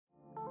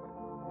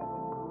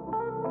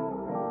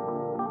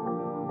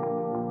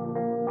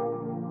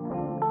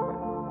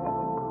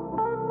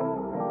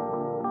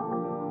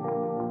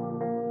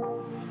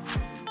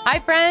Hi,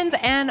 friends,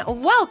 and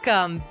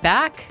welcome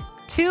back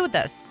to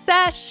the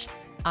sesh.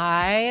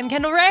 I am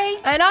Kendall Ray.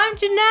 And I'm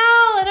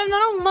Janelle, and I'm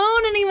not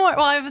alone anymore.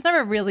 Well, I was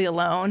never really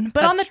alone.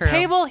 But That's on the true.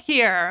 table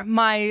here,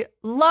 my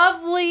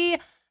lovely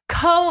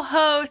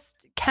co-host,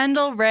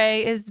 Kendall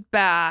Ray, is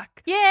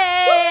back. Yay!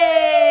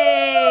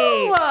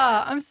 Woo!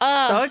 I'm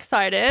so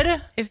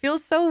excited. It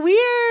feels so weird.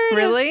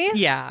 Really?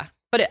 Yeah.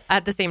 But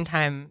at the same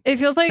time, It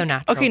feels like, so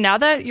natural. okay, now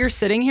that you're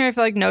sitting here, I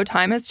feel like no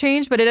time has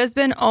changed, but it has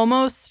been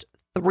almost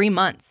 3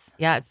 months.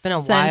 Yeah, it's been a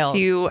since while.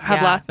 you have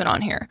Yeah. last been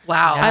on here.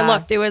 Wow. I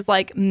looked, it was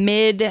like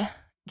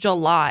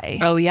mid-July.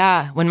 Oh,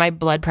 yeah. When my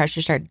blood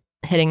pressure started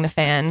hitting the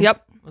fan.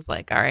 Yep. I was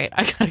like, all right,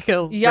 I gotta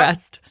go Yep.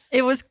 rest.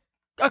 It was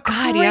a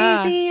God,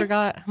 crazy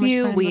Forgot how much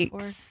few time weeks.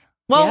 before.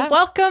 Well, Yeah.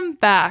 welcome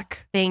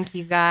back. Thank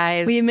you,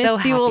 guys. We missed So you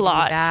happy a to be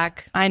lot.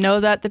 back. I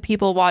know that the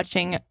people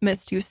watching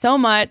missed you so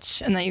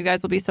much and that you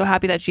guys will be so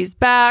happy that she's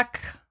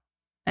back.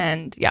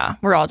 And yeah,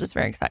 we're all just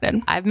very excited.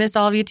 I've missed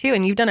all of you too,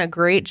 and you've done a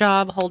great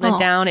job holding Oh, it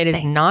down. It is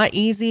thanks. not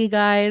easy,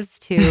 guys,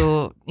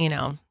 to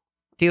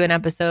do an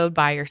episode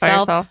by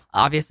yourself.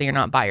 Obviously, you're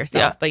not by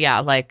yourself, Yeah. but yeah,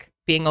 like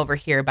being over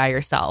here by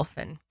yourself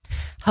and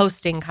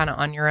hosting kind of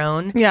on your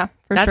own. Yeah,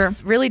 for sure.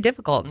 That's really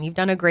difficult, and you've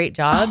done a great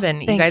job.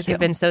 And you thank guys you. have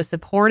been so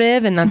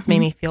supportive, and that's Mhm. made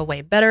me feel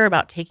way better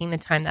about taking the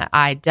time that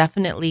I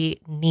definitely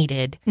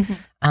needed.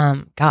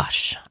 Mhm.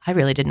 Gosh, I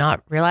really did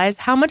not realize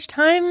how much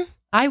time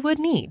I would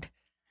need.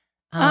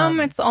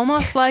 It's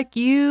almost like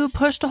you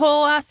pushed a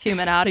whole ass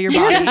human out of your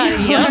body.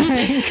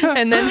 Yeah.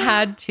 And then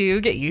had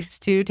to get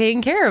used to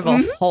taking care of a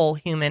Mhm. whole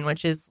human,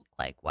 which is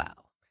like, wow.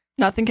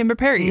 Nothing can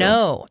prepare you.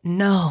 No,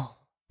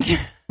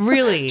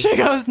 really. She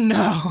goes,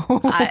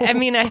 no. I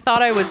mean, I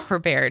thought I was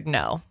prepared.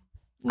 No.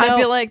 I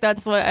feel like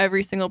that's what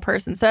every single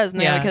person says. And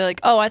they're Yeah.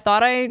 like, oh, I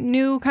thought I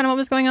knew kind of what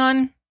was going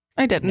on.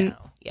 I didn't.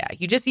 No. Yeah,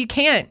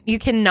 you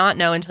cannot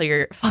know until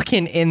you're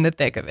fucking in the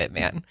thick of it,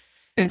 man.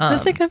 It's the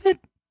thick of it.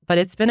 But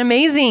it's been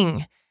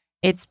amazing.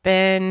 It's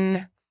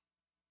been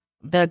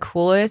the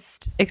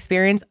coolest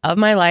experience of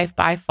my life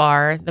by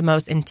far, the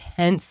most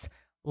intense,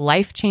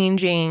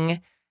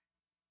 life-changing.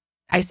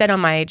 I said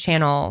on my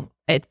channel,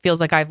 it feels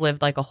like I've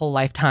lived like a whole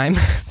lifetime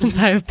since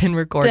I've been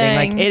recording.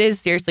 Dang. Like it is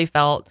seriously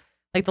felt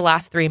like the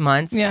last 3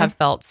 months Yeah. have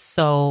felt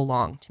so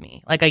long to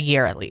me, like a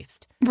year at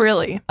least.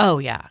 Really? Oh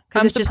yeah,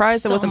 I'm it's just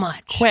surprised it so wasn't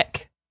much.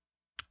 quick.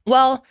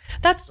 Well,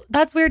 that's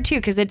weird too,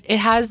 because it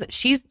has.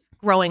 She's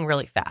growing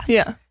really fast.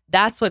 Yeah.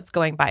 That's what's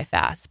going by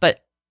fast.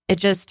 But it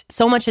just,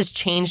 so much has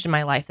changed in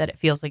my life that it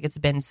feels like it's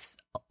been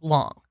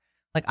long.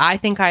 Like I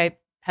think I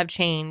have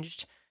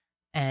changed,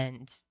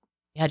 and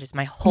yeah, just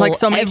my whole, Like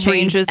so many every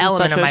changes in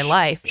element such of a my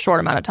life. short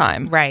amount of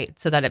time. Right.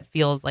 So that it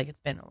feels like it's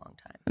been a long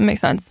time, It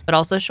makes sense. but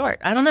also short.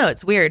 I don't know.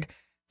 It's weird.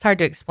 It's hard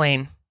to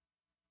explain.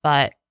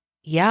 But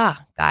yeah,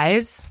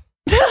 guys.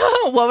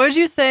 What would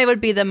you say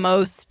would be the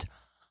most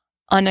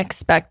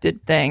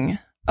unexpected thing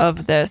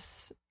of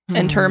this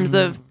in terms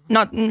of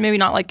maybe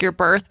not like your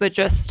birth, but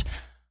just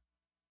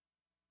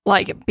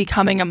like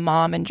becoming a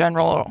mom in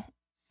general?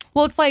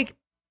 Well, it's like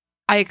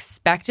I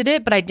expected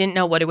it, but I didn't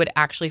know what it would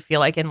actually feel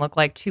like and look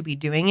like to be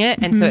doing it.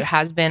 And so Mhm. it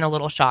has been a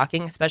little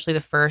shocking, especially the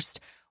first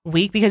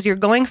week, because you're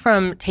going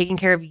from taking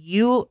care of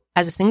you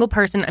as a single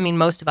person. I mean,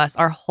 most of us,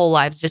 our whole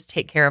lives, just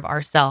take care of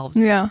ourselves.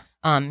 Yeah.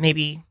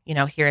 Maybe,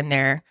 here and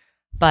there.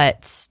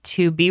 But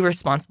to be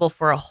responsible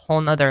for a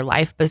whole nother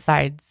life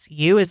besides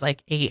you is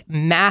like a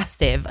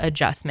massive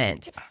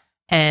adjustment.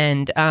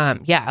 And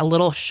a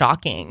little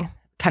shocking.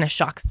 Kind of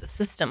shocks the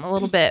system a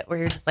little bit, where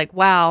you're just like,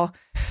 wow.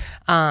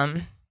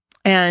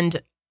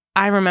 And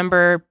I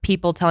remember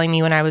people telling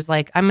me when I was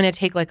like, I'm going to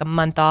take like a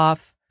month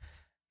off.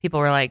 People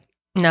were like,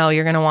 no,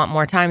 you're going to want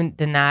more time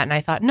than that. And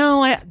I thought,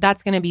 no,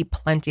 that's going to be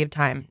plenty of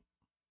time.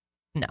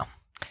 No,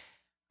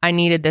 I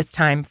needed this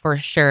time for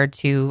sure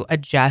to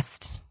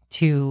adjust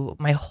to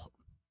my,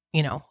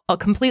 a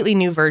completely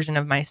new version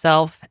of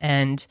myself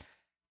and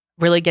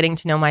really getting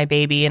to know my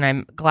baby. And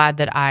I'm glad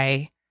that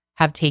I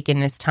have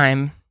taken this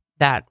time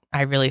that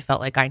I really felt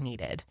like I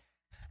needed.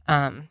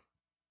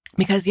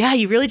 Because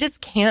you really just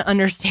can't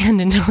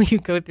understand until you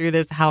go through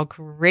this how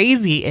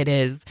crazy it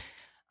is.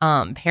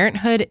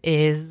 Parenthood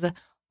is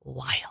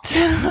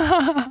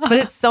wild, but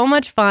it's so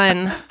much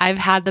fun. I've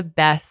had the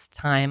best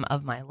time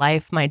of my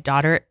life. My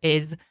daughter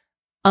is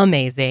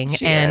amazing.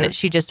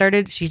 She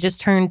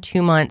just turned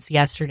 2 months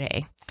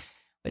yesterday,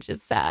 which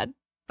is sad,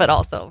 but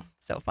also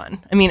so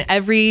fun. I mean,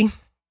 every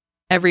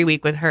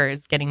week with her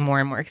is getting more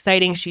and more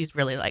exciting. She's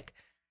really like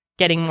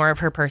getting more of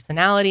her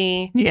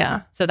personality.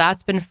 Yeah. So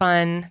that's been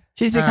fun.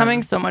 She's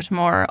becoming so much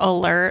more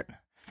alert.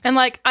 And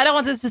like, I don't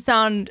want this to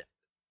sound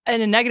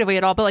in a negative way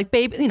at all, but like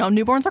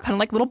newborns are kind of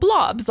like little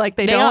blobs. Like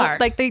they're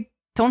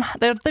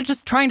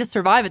just trying to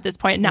survive at this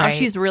point. Now Right.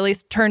 she's really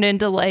turned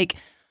into like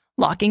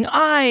locking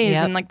eyes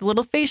and like the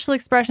little facial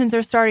expressions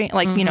are starting,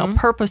 like,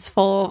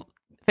 purposeful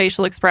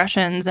facial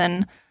expressions.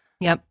 And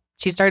yep.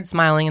 She started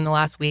smiling in the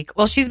last week.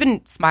 Well, she's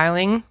been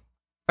smiling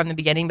from the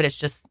beginning, but it's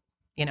just,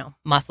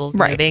 muscles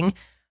moving.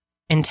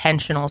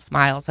 Intentional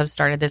smiles have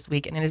started this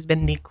week, and it has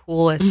been the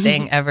coolest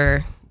thing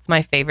ever. It's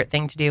my favorite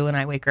thing to do when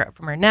I wake her up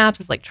from her naps,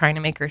 is like trying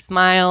to make her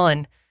smile.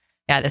 And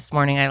Yeah, this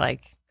morning I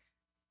like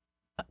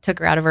took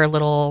her out of her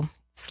little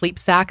sleep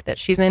sack that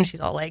she's in. She's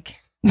all like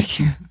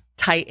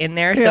tight in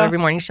there. So every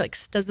morning she like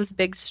does this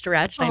big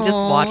stretch, and I just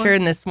watch her.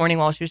 And this morning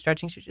while she was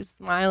stretching, she was just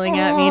smiling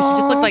at me. She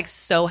just looked like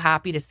so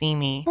happy to see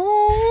me.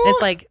 And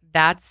it's like,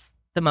 that's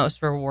the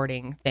most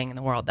rewarding thing in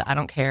the world, that I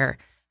don't care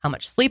how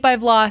much sleep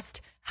I've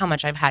lost, how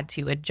much I've had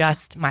to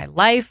adjust my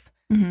life.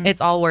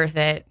 It's all worth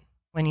it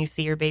when you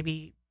see your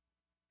baby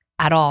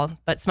at all.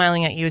 But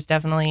smiling at you is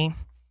definitely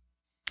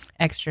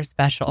extra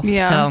special.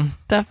 Yeah, so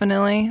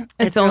definitely.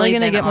 It's only really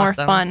going to get more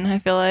awesome. fun, I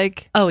feel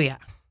like. Oh, yeah.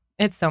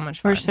 It's so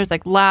much fun. First, there's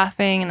like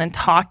laughing and then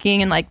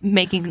talking and like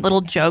making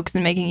little jokes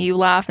and making you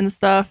laugh and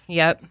stuff.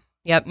 Yep.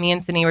 Me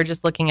and Sydney were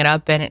just looking it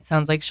up, and it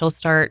sounds like she'll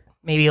start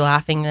maybe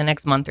laughing the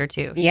next month or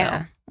two.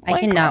 Yeah. So. I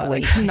cannot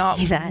wait to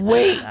see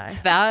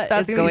that.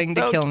 That's going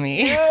to kill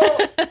me.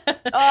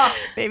 Oh,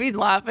 baby's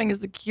laughing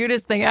is the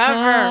cutest thing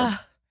ever.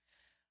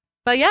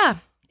 But yeah,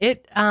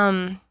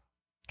 God,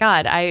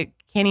 I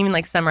can't even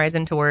like summarize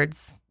into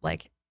words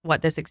like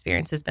what this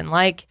experience has been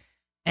like.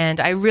 And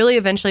I really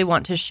eventually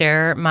want to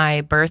share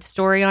my birth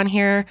story on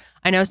here.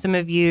 I know some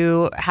of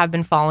you have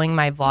been following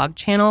my vlog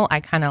channel.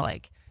 I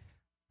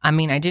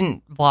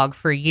didn't vlog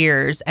for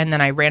years, and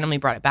then I randomly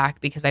brought it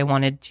back because I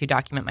wanted to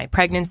document my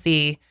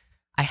pregnancy.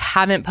 I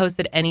haven't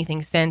posted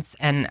anything since,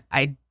 and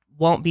I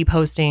won't be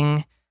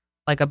posting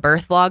like a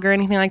birth vlog or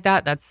anything like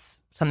that. That's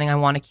something I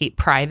want to keep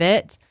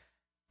private.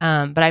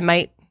 But I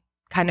might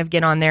kind of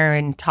get on there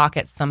and talk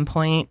at some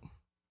point.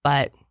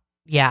 But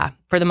yeah,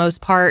 for the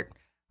most part,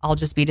 I'll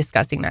just be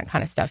discussing that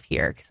kind of stuff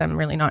here because I'm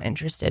really not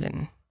interested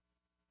in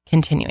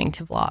continuing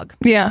to vlog.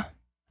 Yeah.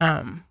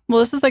 Well,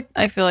 this is like,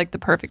 I feel like the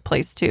perfect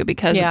place too,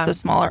 because it's a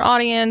smaller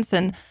audience,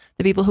 and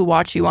the people who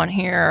watch you on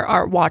here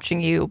are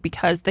watching you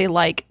because they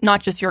like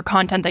not just your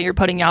content that you're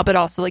putting out, but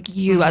also like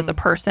you as a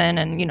person,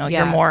 and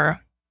your more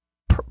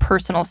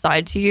personal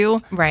side to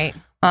you. Right.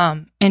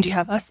 And you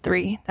have us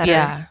three that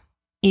are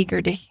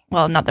eager to,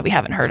 well, not that we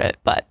haven't heard it,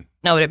 but.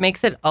 No, it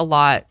makes it a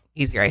lot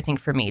easier, I think,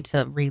 for me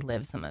to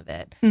relive some of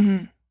it.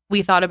 Mm-hmm.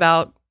 We thought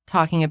about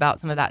talking about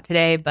some of that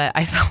today, but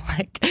I felt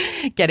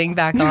like getting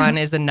back on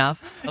is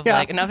enough of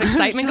enough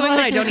excitement going on.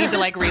 I don't need to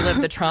like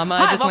relive the trauma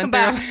I just went through.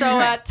 Back. So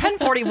at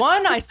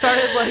 10:41, I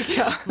started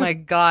like, my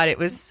God,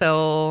 birth is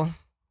so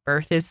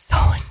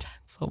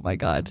intense. Oh my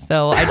God.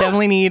 So I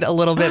definitely need a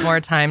little bit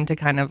more time to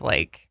kind of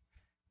like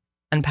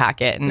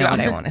unpack it and know what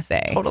I want to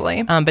say.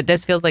 Totally. But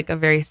this feels like a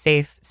very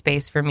safe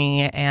space for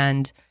me,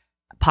 and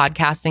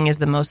podcasting is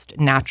the most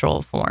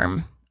natural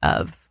form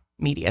of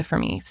media for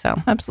me.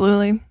 So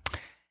absolutely.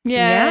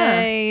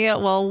 Yay. Yeah.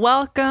 Well,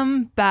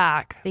 welcome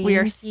back. We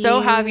are so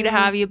happy to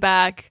have you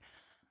back.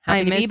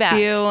 I missed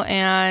you,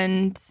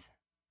 and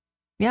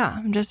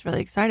I'm just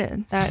really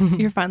excited that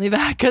you're finally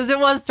back, because it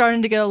was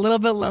starting to get a little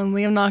bit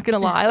lonely. I'm not going to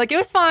lie. Like, it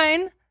was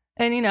fine.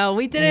 And,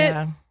 we did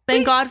it.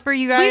 Thank God for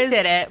you guys.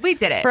 We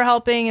did it. For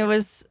helping. It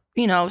was,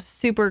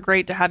 super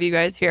great to have you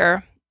guys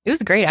here. It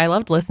was great. I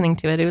loved listening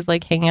to it. It was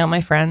like hanging out with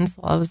my friends.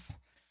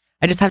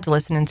 I just have to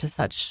listen into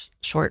such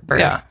short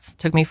bursts. It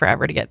took me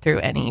forever to get through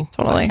any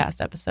podcast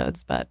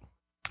episodes, but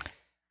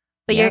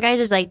your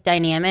guys' like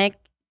dynamic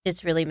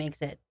just really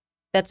makes it.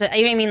 That's what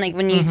I mean. Like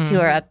when you two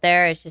are up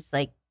there, it's just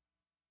like,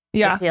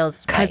 it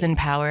feels cousin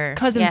power.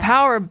 Cousin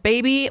power,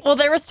 baby. Well,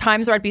 there was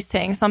times where I'd be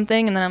saying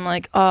something, and then I'm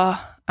like,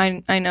 oh,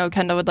 I know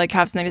Kendall would like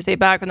have something to say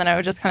back, and then I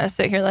would just kind of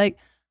sit here like,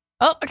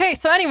 oh, okay.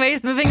 So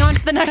anyways, moving on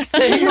to the next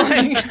thing.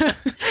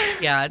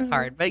 Yeah, it's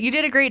hard, but you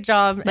did a great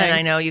job. Thanks. And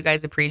I know you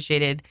guys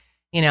appreciated,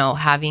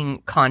 having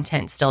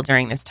content still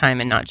during this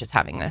time and not just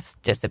having this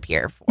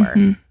disappear for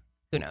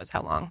who knows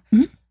how long.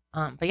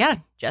 But yeah,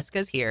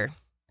 Jessica's here.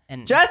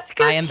 And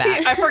I am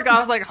back. I forgot. I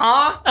was like,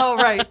 huh? Oh,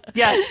 right.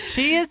 Yes,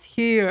 she is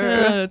here.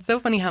 It's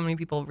so funny how many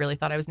people really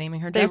thought I was naming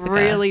her They Jessica.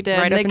 really did.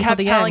 Right they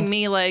kept telling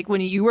me, like,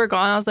 when you were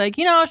gone, I was like,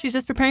 she's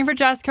just preparing for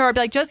Jessica. Or I'd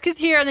be like, Jessica's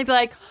here. And they'd be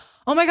like,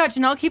 oh my God,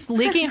 Janelle keeps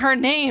leaking her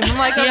name. I'm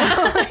like,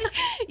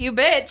 you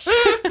bitch.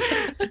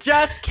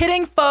 Just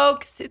kidding,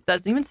 folks. It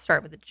doesn't even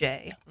start with a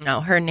J.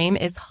 No, her name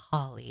is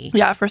Holly.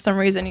 Yeah, for some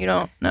reason you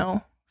don't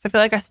know. So I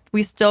feel like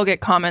we still get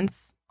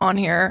comments on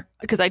here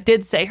because I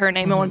did say her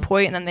name at one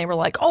point, and then they were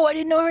like, oh, I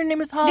didn't know her name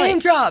was Holly. Name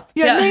drop.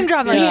 Yeah, name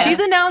drop. Like, she's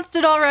announced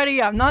it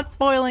already. I'm not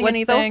spoiling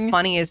anything. What's so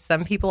funny is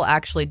some people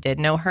actually did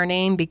know her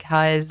name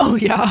because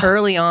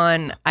early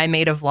on, I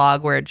made a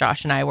vlog where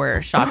Josh and I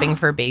were shopping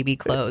for baby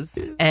clothes,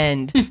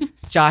 and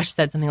Josh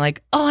said something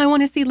like, oh, I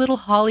want to see little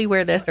Holly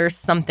wear this or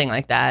something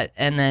like that.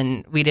 And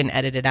then we didn't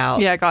edit it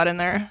out. Yeah, it got in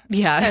there.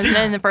 Yeah. And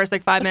then in the first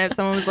 5 minutes,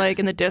 someone was like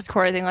in the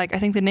Discord, I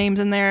think the name's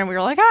in there. And we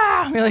were like,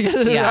 we like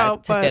edited it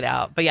out. Took it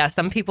out. But yeah,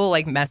 some people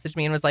messaged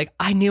me and was like,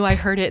 I knew I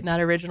heard it in that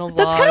original vlog.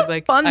 That's kind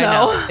of fun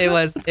though. It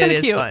was. It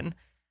is cute. Fun.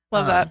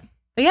 Love that.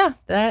 But yeah,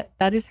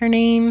 that is her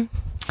name.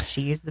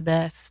 She is the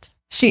best.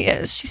 She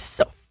is. She's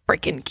so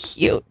freaking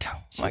cute.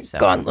 Oh my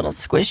God, little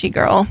squishy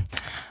girl.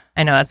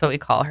 I know, that's what we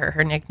call her.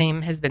 Her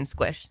nickname has been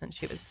Squish since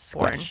she was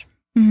born.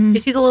 Mm-hmm.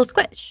 She's a little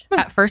squish.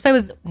 At first, I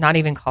was not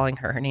even calling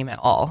her name at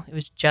all. It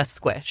was just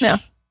Squish. Yeah.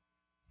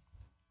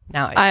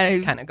 Now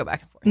I kind of go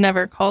back and forth.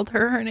 Never called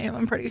her name,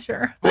 I'm pretty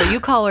sure. Well, you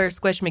call her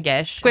Squish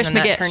McGish. Squish and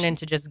then McGish. That turned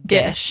into just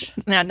Gish.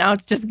 Yeah, now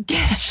it's just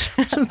Gish.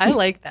 I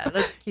like that.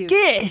 That's cute.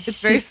 Gish.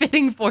 It's very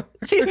fitting for her.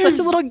 She's such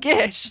a little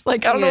Gish.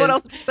 Like, I don't know what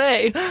else to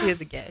say. She is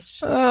a Gish.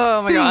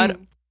 Oh, my God.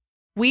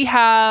 We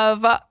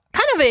have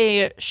kind of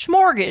a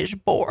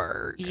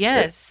smorgasbord.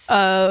 Yes.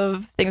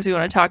 Of things we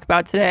want to talk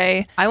about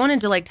today. I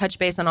wanted to like touch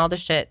base on all the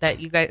shit that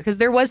you guys, because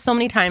there was so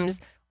many times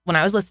when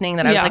I was listening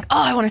that I was like,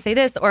 oh, I want to say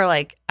this, or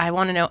like, I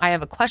want to know, I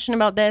have a question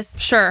about this.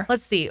 Sure.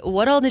 Let's see.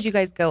 What all did you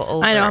guys go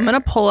over? I know. I'm going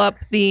to pull up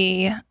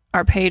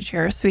our page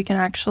here so we can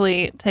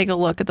actually take a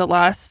look at the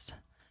last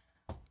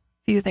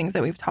few things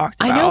that we've talked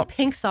about. I know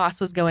pink sauce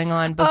was going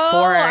on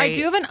before. I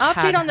do have an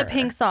update on the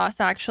pink sauce,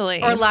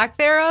 actually. Or lack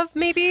thereof,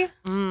 maybe?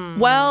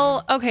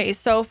 Well, okay.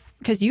 So,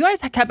 because you guys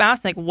kept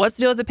asking, like, what's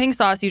the deal with the pink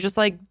sauce? You just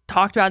like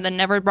talked about it and then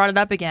never brought it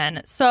up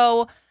again.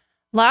 So,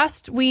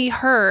 last we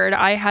heard,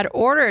 I had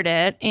ordered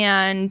it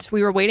and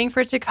we were waiting for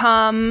it to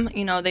come.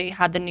 You know, they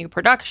had the new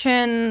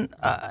production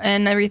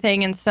and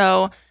everything. And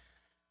so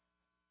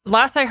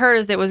last I heard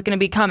is it was going to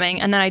be coming.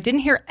 And then I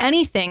didn't hear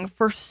anything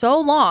for so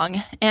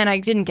long and I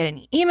didn't get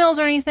any emails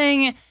or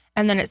anything.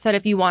 And then it said,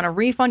 if you want a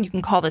refund, you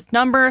can call this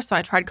number. So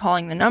I tried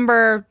calling the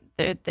number.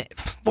 The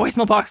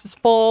voicemail box was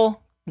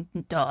full.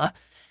 Duh.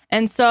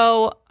 And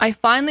so I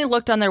finally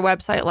looked on their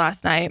website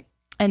last night.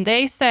 And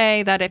they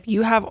say that if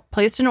you have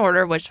placed an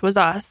order, which was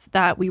us,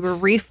 that we were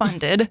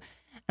refunded. And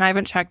I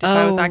haven't checked if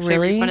I was actually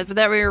refunded, but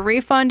that we were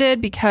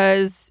refunded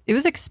because it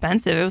was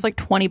expensive. It was like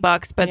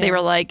 $20, but they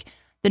were like,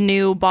 the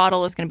new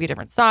bottle is going to be a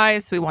different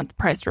size. So we want the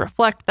price to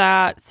reflect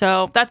that.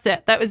 So that's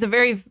it. That was a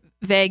very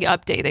vague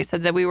update. They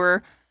said that we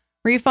were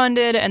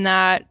refunded and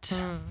that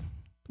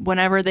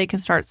whenever they can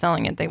start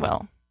selling it, they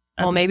will.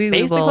 That's well, maybe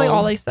basically we will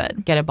all they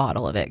said. Get a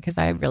bottle of it because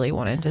I really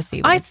wanted to see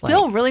what I it's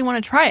still like. really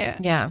want to try it.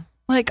 Yeah.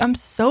 Like, I'm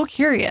so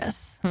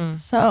curious.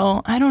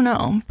 So, I don't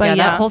know. But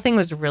that whole thing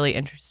was really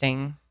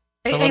interesting.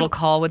 The little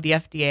call with the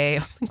FDA. I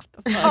was like,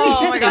 what the fuck?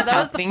 Oh my God, that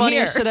was the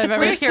funniest shit I've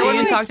ever seen. Were you here when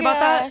we talked about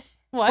that?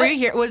 What? Were you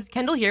here? Was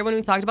Kendall here when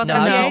we talked about no,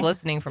 that? I was FDA? just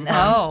listening from her.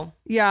 Oh.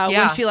 Yeah,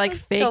 when she like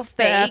faked so the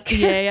fake.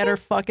 FDA at her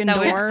fucking That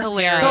door. was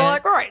hilarious. They're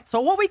like, all right, so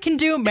what we can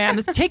do, ma'am,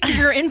 is take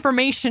your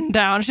information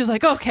down. She's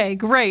like, okay,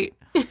 great.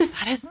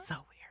 That is so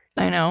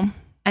weird. I know.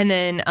 And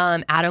then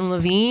Adam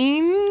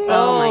Levine.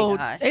 Oh my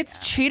gosh. It's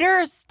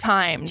cheaters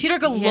time. Cheater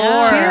galore.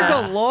 Yeah. Cheater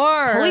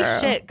galore. Holy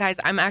shit, guys.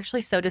 I'm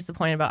actually so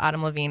disappointed about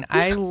Adam Levine.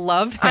 I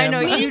love him. I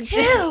know Me you too.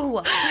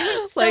 do. I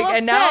was so Like,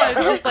 and now upset.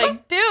 it's just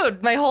like,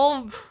 dude, my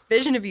whole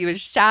vision of you is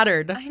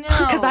shattered. I know.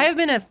 Because I have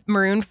been a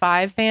Maroon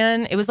 5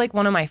 fan. It was like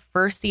one of my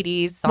first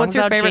CDs. Songs What's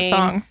your about favorite Jane.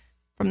 song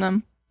from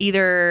them?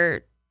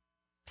 Either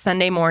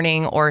Sunday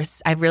Morning or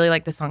I really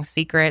like the song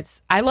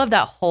Secrets. I love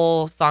that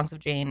whole Songs of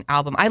Jane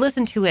album. I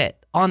listen to it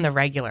on the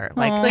regular.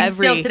 Like, Aw. Like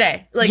every still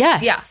today. Like,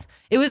 yes. yeah.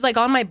 It was like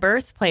on my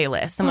birth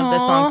playlist. Some of the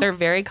Aw. songs, they're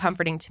very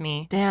comforting to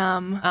me.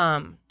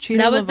 Damn. Cheater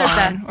that was their Levine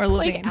best. Or It's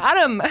Levine. like,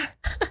 Adam,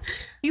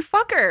 you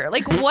fucker.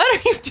 Like, what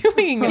are you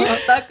doing?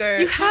 Fucker.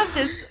 You have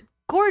this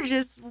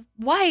gorgeous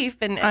wife.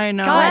 And I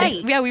know. God,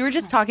 Right. yeah, we were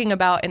just talking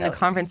about in the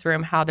conference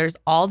room how there's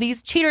all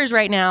these cheaters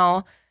right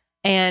now.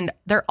 And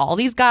they're all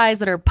these guys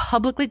that are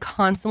publicly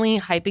constantly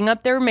hyping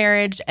up their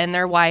marriage and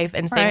their wife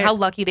and saying Right. how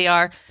lucky they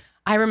are.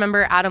 I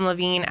remember Adam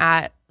Levine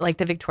at like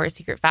the Victoria's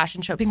Secret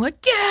fashion show being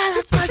like, yeah,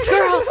 that's my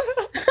girl.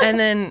 And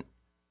then,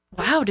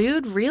 wow,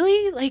 dude,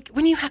 really? Like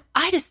when you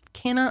I just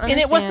cannot understand.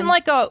 And it wasn't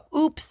like a,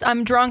 oops,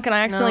 I'm drunk and I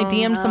accidentally No,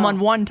 DM'd no. someone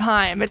one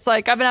time. It's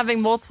like I've been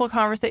having multiple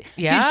conversations.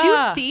 Yeah. Did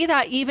you see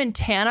that even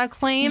Tana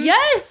claims?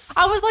 Yes.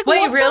 I was like, Wait,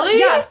 what the- really?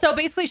 Yeah. So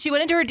basically she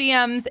went into her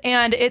DMs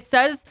and it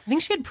says, I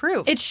think she had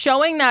proof. it's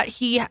showing that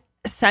he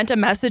sent a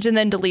message and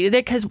then deleted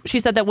it because she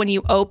said that when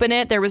you open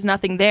it, there was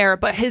nothing there,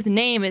 but his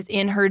name is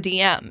in her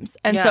DMs.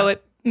 And so Yeah.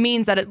 it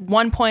means that at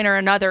one point or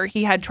another,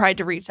 he had tried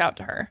to reach out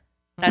to her.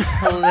 That's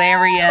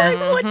hilarious.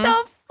 What the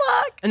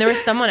fuck? And there was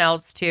someone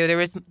else too.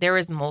 There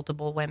was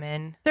multiple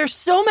women. There's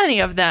so many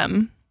of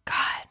them. God,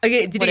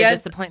 Okay, did what you a guys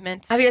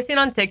disappointment. have you guys seen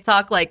on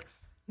TikTok like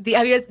did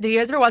you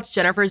guys ever watch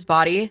Jennifer's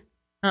Body?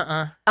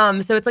 So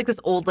it's like this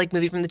old like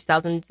movie from the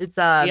 2000s. It's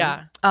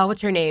Yeah.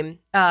 What's her name?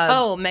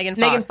 Megan Fox.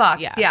 Megan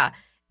Fox. Yeah.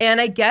 And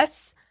I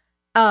guess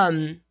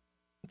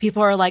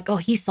people are like, oh,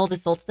 he sold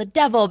his soul to the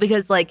devil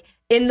because like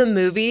in the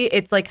movie,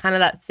 it's like kind of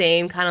that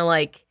same kind of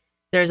like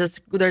there's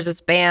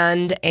this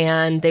band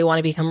and they want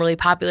to become really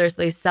popular, so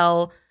they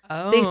sell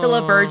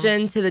a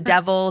virgin to the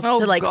devil Oh,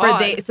 to like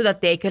God. so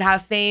that they could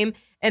have fame.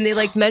 And they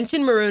like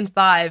mention Maroon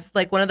 5,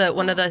 like one of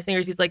the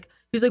singers. He's like,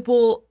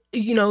 well,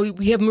 you know,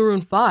 we have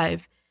Maroon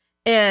 5,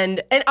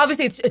 and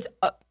obviously it's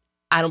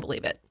I don't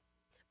believe it.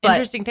 But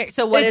Interesting theory.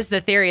 So what is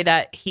the theory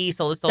that he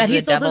sold his soul That to he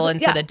the sold his- devil and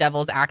so yeah. the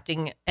devil's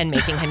acting and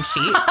making him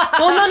cheat?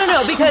 Well,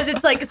 no, because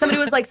it's like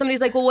somebody's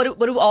like, well, what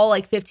do all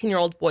like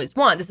 15-year-old boys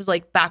want? This is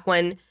like back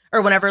when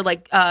or whenever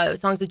like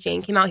Songs of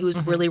Jane came out, he was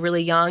really,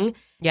 really young.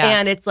 Yeah.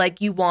 And it's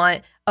like you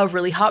want a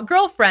really hot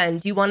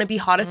girlfriend. You want to be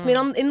hottest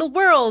man in the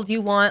world.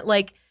 You want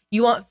like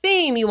you want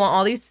fame, you want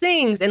all these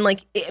things. And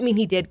like, I mean,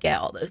 he did get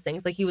all those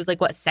things. Like he was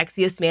like, what,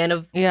 sexiest man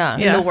of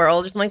in the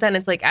world or something like that. And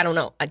it's like, I don't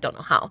know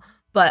how.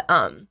 But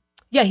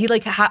yeah, he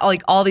like had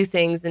like all these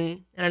things.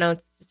 And I don't know,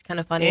 it's just kind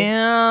of funny.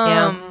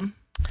 Yeah.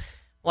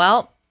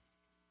 Well,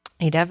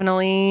 he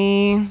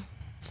definitely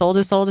sold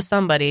his soul to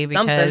somebody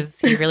because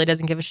he really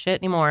doesn't give a shit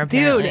anymore.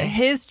 Apparently. Dude,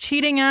 his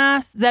cheating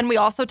ass. Then we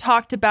also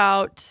talked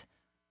about,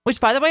 which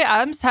by the way,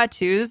 Adam's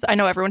tattoos, I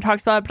know everyone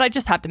talks about it, but I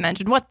just have to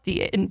mention what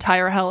the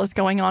entire hell is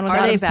going on with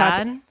Adam's tattoos.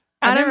 Are they bad?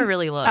 I never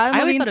really looked. I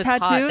always thought it was hot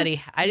that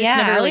I just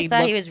never really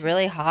thought he was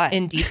really hot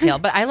in detail.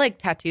 But I like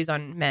tattoos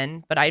on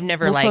men, but I've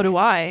never so do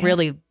I.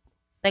 Really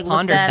like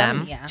pondered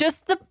them. Yeah.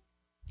 Just the...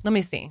 Let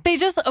me see. They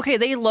just,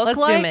 they look Let's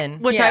like, zoom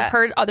in. Which I've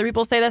heard other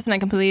people say this and I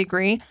completely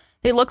agree.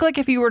 They look like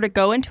if you were to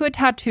go into a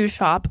tattoo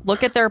shop,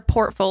 look at their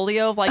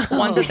portfolio of like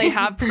ones that they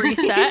have preset,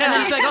 and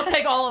then be like, I'll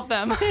take all of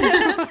them.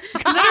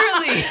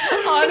 Literally.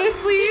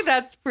 Honestly,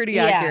 that's pretty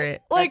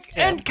accurate. Like,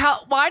 and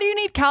why do you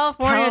need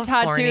California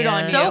tattooed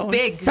on you? So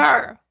big.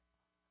 Sir.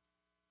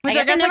 I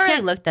guess I never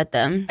really looked at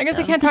them. I guess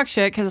I can't talk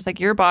shit because it's like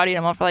your body and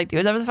I'm all for like, do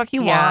whatever the fuck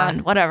you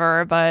want,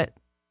 whatever, but...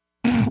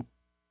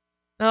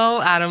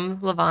 Oh, Adam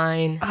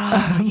Levine.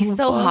 Oh, he's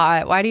so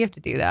hot. Why do you have to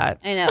do that?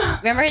 I know.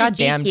 Remember his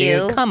Goddamn,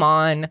 GQ? Dude, come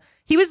on.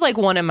 He was like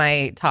one of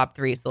my top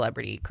 3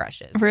 celebrity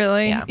crushes.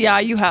 Really? Yeah,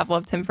 you have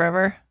loved him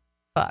forever.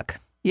 Fuck.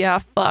 Yeah,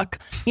 fuck.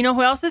 You know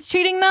who else is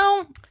cheating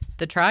though?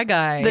 The Try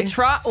Guy.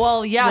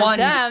 Well, yeah,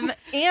 them.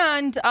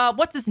 And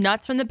what's his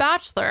nuts from The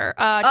Bachelor?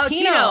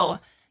 Tino.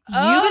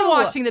 You've been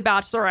watching The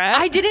Bachelorette.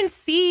 I didn't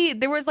see.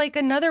 There was like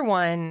another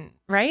one,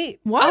 right?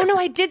 What? Oh, no,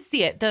 I did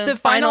see it. The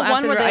final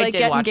one where they like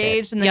get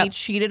engaged and then he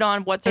cheated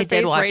on what's her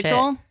face,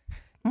 Rachel?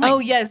 Oh,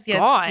 yes.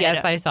 God.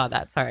 Yes, I saw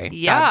that. Sorry.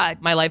 Yeah.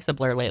 God, my life's a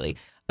blur lately.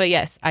 But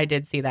yes, I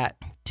did see that.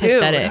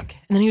 Pathetic.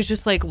 And then he was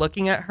just like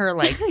looking at her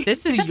like,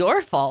 this is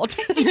your fault.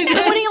 And when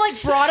he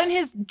like brought in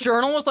his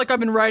journal, was like, I've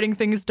been writing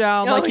things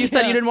down. Like you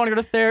said, you didn't want to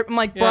go to therapy. I'm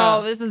like,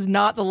 bro, this is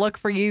not the look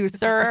for you,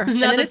 sir.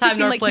 And then it just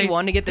seemed like he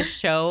wanted to get the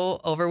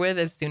show over with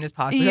as soon as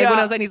possible. Like when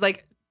I was like, he's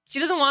like, she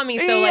doesn't want me,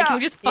 so like, can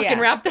we just fucking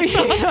wrap this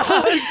up?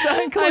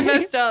 Exactly. I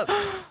messed up.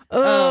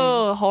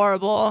 Oh,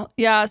 horrible.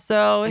 Yeah,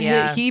 so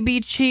he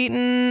be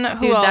cheating.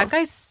 Dude, that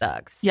guy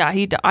sucks. Yeah,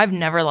 I've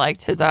never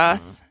liked his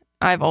ass.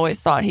 I've always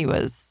thought he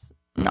was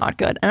not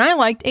good. And I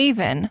liked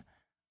Avon.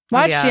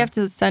 Why did she have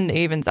to send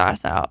Avon's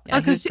ass out?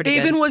 Because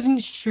Avon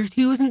wasn't sure.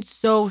 He wasn't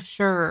so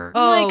sure.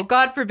 Oh, like,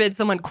 God forbid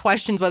someone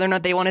questions whether or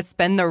not they want to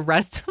spend the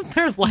rest of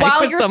their life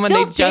while with you're someone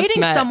still they just dating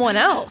met. Someone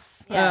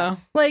else. Yeah.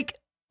 Like,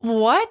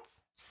 what?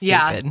 Stupid.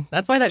 Yeah.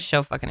 That's why that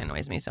show fucking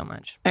annoys me so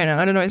much. I know.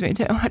 It annoys me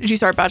too. Did you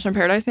start Bachelor in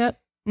Paradise yet?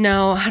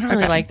 No, I don't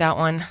really like that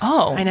one.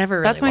 Oh, I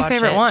never really That's my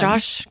favorite one.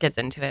 Josh gets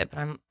into it,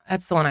 but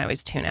that's the one I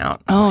always tune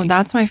out. Oh,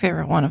 that's my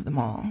favorite one of them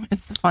all.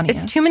 It's the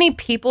funniest. It's too many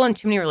people and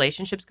too many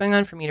relationships going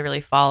on for me to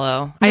really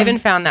follow. I even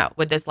found that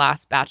with this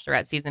last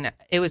Bachelorette season,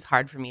 it was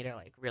hard for me to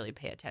like really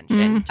pay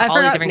attention to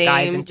all these different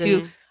guys. And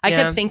too, I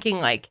kept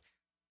thinking like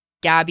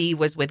Gabby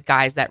was with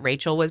guys that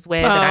Rachel was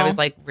with, and I was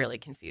like really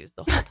confused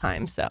the whole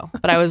time. So,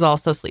 but I was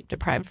also sleep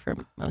deprived for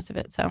most of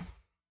it. So,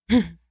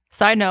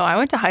 side note, I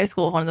went to high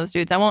school with one of those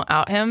dudes. I won't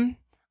out him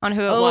on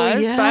who it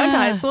was, but I went to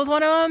high school with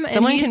one of them.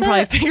 Someone can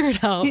probably figure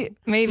it out.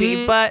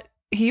 Maybe, but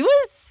he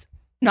was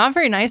not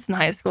very nice in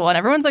high school, and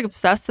everyone's like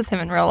obsessed with him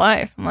in real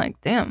life. I'm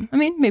like, damn. I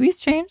mean, maybe he's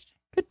changed.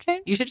 Could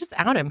change. You should just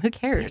out him. Who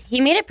cares?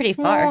 He made it pretty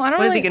far.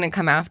 Well, is he going to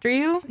come after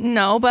you?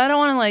 No, but I don't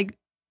want to like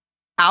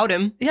out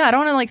him. Yeah, I don't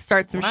want to like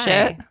start some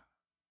shit.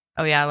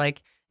 Oh yeah,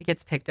 like it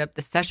gets picked up.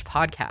 The Sesh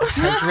podcast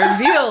has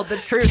revealed the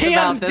truth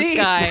about this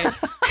guy,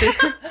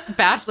 this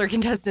Bachelor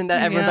contestant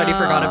that everyone's already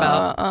forgot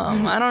about.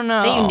 I don't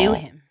know. That you knew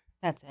him.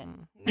 That's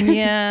it.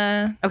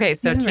 Yeah. Okay,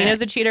 so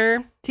Tino's a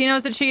cheater. Who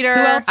else?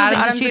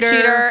 Adam's a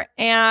cheater.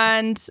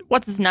 And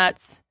what's his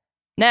nuts?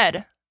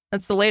 Ned.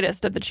 That's the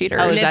latest of the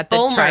cheaters. Oh, is that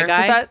the Try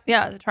guy?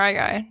 The Try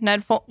guy.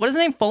 Ned. What is his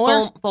name?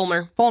 Fulmer.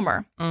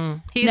 Fulmer.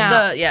 He's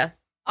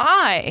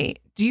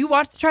do you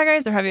watch the Try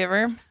Guys or have you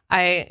ever?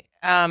 I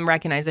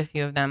recognize a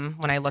few of them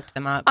when I looked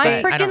them up.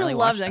 I freaking really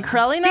love them.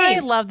 Crowley and I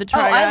love the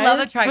Try Guys. I love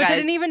the Try Guys. Which I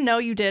didn't even know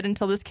you did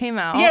until this came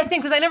out. Yeah, same,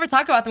 because I never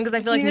talk about them because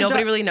I feel like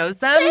nobody really knows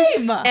them.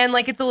 Same. And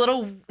like it's a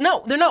little,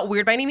 no, they're not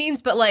weird by any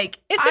means, but like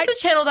it's just a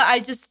channel that I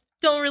just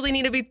don't really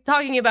need to be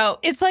talking about.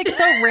 It's like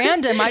so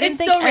random. I didn't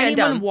think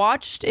anyone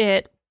watched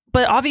it,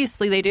 but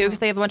obviously they do because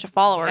they have a bunch of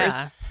followers.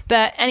 Yeah.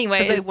 But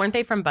anyways. Weren't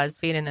they from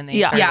BuzzFeed and then they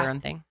started their own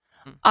thing?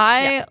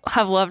 I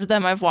have loved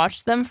them. I've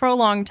watched them for a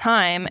long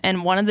time.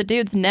 And one of the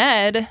dudes,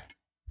 Ned,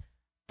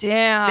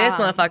 damn. This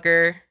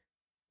motherfucker.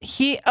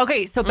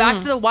 So back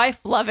to the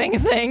wife loving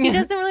thing. He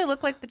doesn't really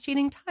look like the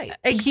cheating type.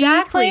 Exactly.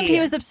 He claimed he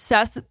was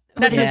obsessed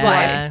with his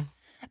wife.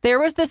 There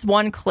was this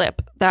one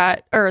clip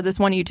this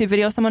one YouTube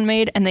video someone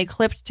made, and they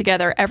clipped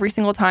together every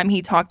single time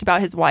he talked about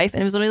his wife,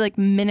 and it was literally like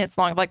minutes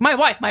long of like, my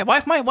wife, my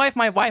wife, my wife,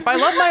 my wife. I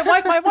love my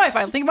wife, my wife.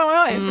 I think about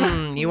my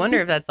wife. You wonder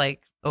if that's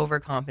like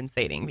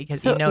overcompensating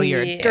because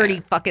you're a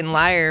dirty fucking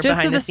liar. Just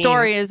behind the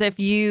story is if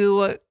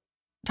you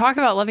talk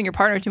about loving your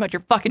partner too much,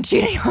 you're fucking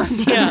cheating on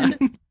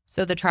them.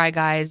 So the Try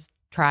Guys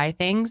try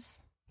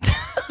things.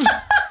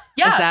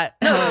 Yeah. Is that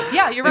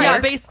yeah, you're right. Yeah,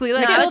 basically,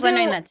 like, No, I they'll was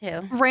wondering do that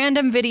too.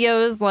 random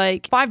videos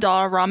like $5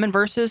 ramen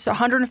versus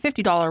 $150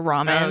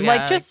 ramen. Oh, yeah,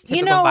 like just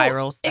typical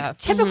viral stuff.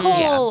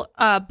 typical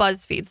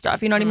BuzzFeed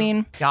stuff. You know what I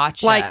mean?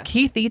 Gotcha. Like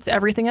Keith eats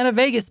everything at a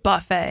Vegas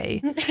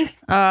buffet.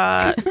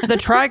 The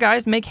Try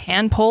Guys make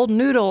hand pulled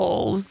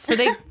noodles. So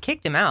they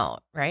kicked him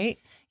out, right?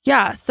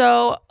 Yeah.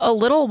 So a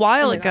little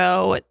while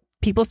ago,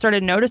 people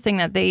started noticing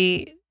that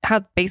they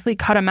had basically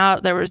cut him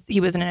out. He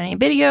wasn't in any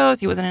videos.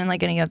 He wasn't in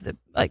like any of the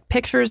like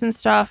pictures and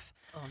stuff.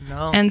 Oh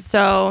no. And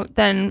so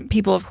then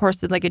people, of course,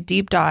 did like a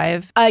deep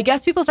dive. I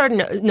guess people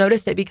started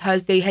noticed it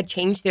because they had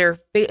changed their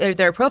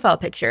profile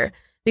picture,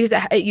 because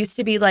it used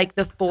to be like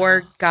the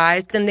 4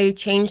 guys. Then they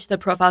changed the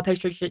profile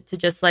picture to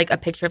just like a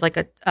picture of like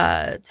a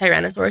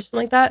Tyrannosaurus or something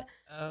like that.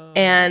 Oh.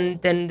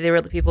 And then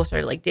people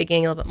started like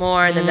digging a little bit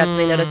more, and then that's when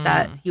they noticed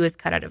that he was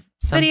cut out of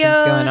Something's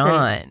videos going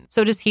on.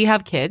 So does he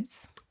have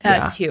kids?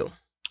 2.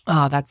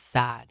 Oh, that's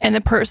sad. And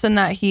the person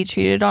that he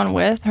cheated on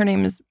with, her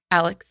name is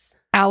Alex.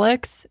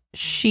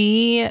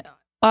 She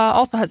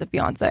also has a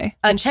fiance.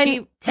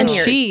 10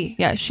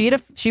 years.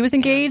 She was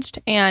engaged,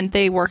 and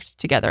they worked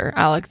together,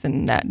 Alex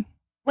and Ned.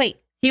 Wait,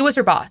 he was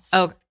her boss.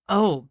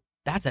 Oh,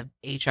 that's a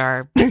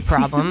HR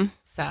problem.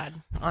 Sad,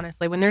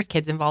 honestly. When there's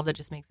kids involved, it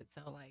just makes it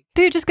so like,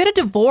 dude, just get a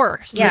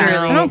divorce. Yeah.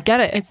 Literally. I don't get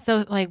it. It's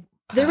so like.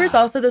 There was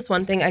also this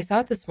one thing I saw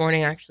it this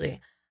morning, actually.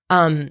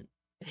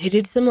 They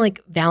did some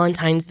like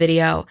Valentine's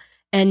video,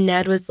 and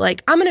Ned was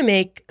like, "I'm gonna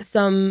make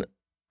some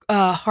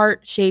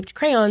heart-shaped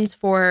crayons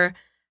for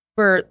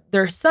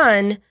their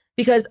son,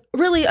 because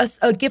really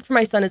a gift for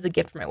my son is a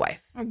gift for my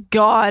wife." Oh,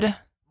 God.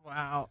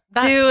 Wow.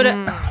 Dude.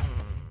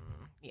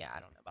 Yeah, I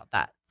don't know about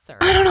that, sir.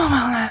 I don't know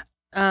about that.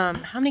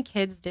 How many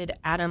kids did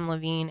Adam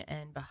Levine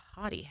and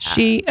Bahati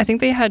have? I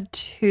think they had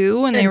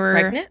 2, and they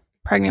were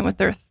pregnant with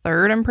their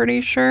 3rd, I'm pretty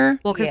sure.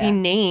 Well, because he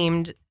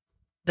named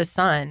the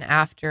son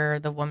after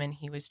the woman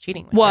he was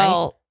cheating with.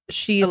 Well, right?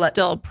 she's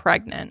still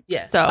pregnant.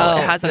 Yeah. So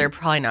so they're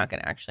probably not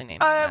going to actually name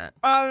him that.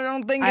 I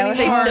don't think I would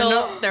they hope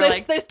still.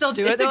 They still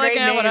do it. It's They're a like,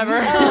 great name. whatever.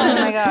 oh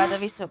my God,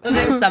 that'd be so Was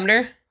bad. it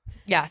Sumner?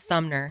 Yeah,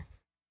 Sumner.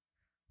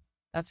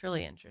 That's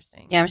really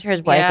interesting. Yeah, I'm sure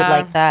his wife would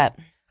like that.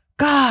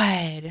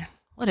 God,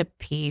 what a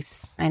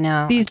piece. I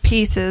know. These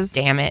pieces.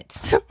 Damn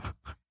it.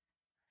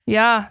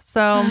 Yeah.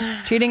 So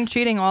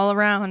cheating all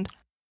around.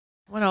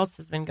 What else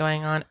has been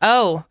going on?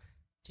 Oh,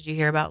 did you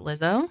hear about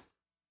Lizzo?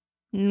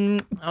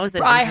 That was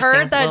an I interesting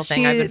heard that little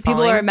thing I've been people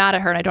following. are mad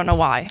at her, and I don't know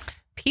why.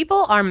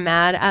 People are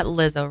mad at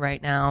Lizzo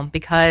right now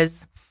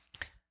because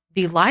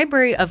the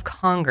Library of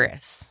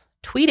Congress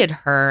tweeted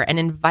her and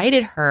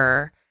invited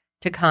her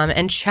to come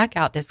and check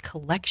out this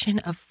collection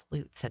of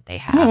flutes that they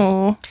have.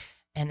 Oh.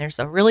 And there's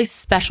a really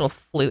special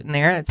flute in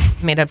there.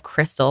 It's made of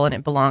crystal, and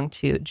it belonged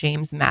to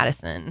James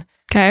Madison,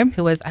 Okay.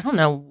 who was, I don't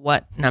know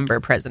what number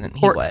president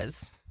he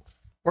was.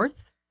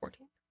 4th?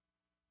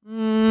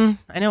 14th?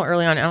 I know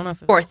early on. I don't know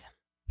if it was 4th.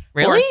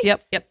 Really?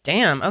 4th, yep.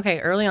 Damn. Okay,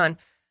 early on.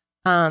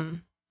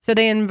 So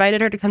they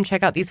invited her to come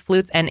check out these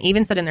flutes, and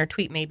even said in their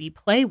tweet, maybe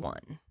play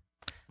one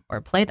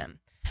or play them.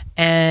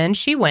 And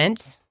she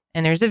went,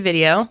 and there's a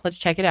video. Let's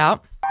check it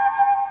out.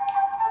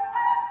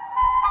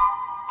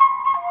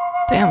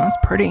 Damn, that's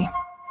pretty. Gorgeous,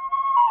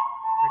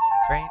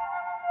 right?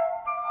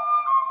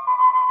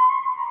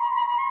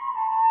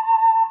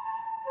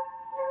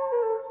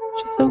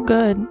 She's so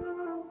good.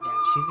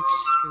 Yeah, she's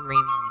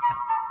extremely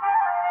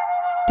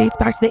talented. Dates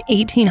back to the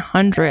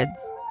 1800s.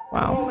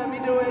 Wow. Let me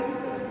do it.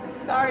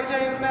 Sorry,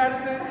 James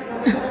Madison.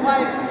 His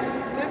wife,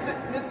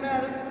 Miss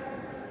Madison.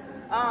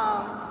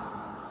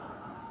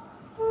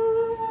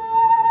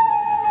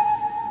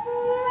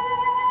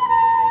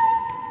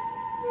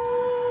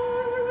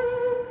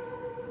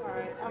 All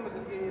right, I'm gonna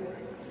just get it.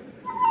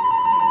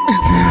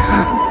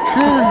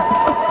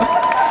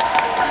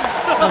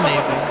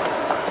 Amazing.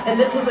 And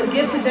this was a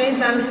gift to James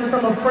Madison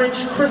from a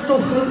French crystal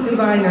flute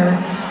designer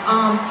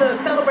to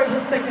celebrate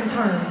his 2nd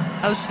term.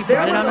 Oh, she There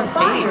brought it was on a a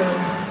fire.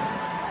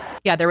 stage.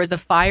 Yeah, there was a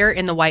fire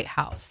in the White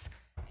House,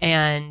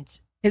 and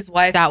His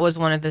wife. that was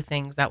one of the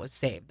things that was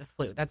saved, the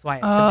flute. That's why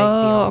it's a big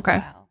Oh, deal. okay.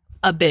 Wow.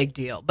 A big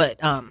deal. But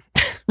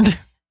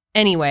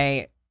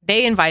anyway,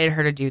 they invited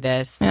her to do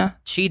this. Yeah.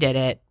 She did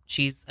it.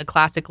 She's a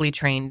classically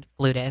trained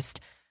flutist.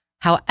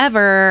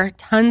 However,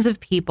 tons of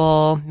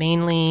people,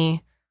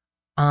 mainly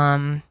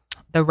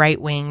the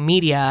right-wing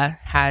media,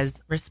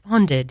 has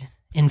responded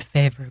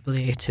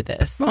unfavorably to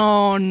this.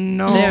 Oh,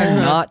 no. They're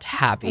not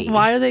happy.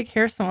 Why do they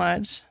care so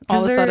much all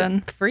of a they're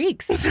sudden?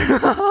 freaks.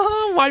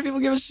 Why do people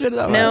give a shit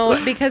about No,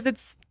 that? because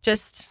it's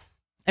just,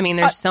 I mean,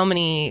 there's so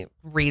many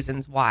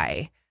reasons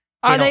why.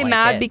 Are don't they like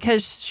mad it.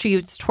 because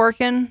she's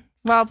twerking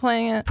while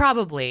playing it?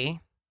 Probably.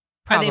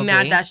 Are they mad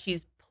Probably. that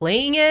she's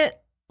playing it?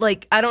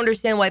 Like, I don't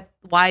understand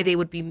why they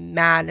would be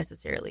mad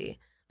necessarily.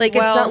 Like,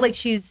 Well, it's not like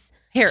she's...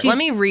 Here, she's- let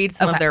me read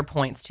some of okay. their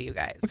points to you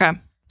guys. Okay.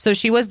 So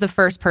she was the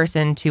first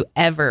person to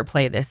ever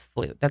play this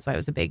flute. That's why it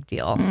was a big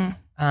deal.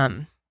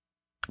 Mm.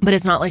 But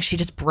it's not like she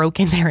just broke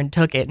in there and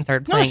took it and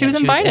started No, playing she was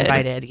it.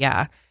 invited.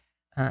 Yeah.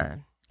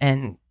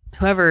 And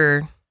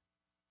whoever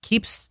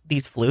keeps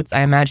these flutes.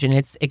 I imagine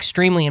it's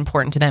extremely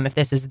important to them if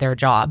this is their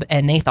job,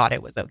 and they thought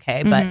it was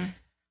okay. But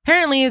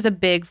apparently is a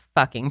big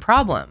fucking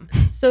problem.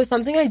 So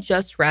something I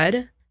just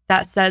read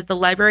that says the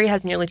library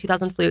has nearly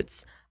 2,000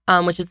 flutes,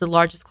 which is the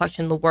largest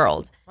collection in the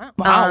world.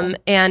 Wow.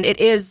 And it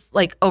is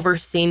like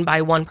overseen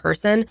by one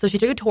person. So she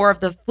took a tour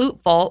of the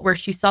flute vault where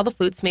she saw the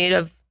flutes made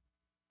of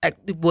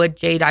wood,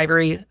 jade,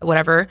 ivory,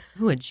 whatever.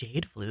 Ooh, a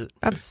jade flute.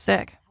 That's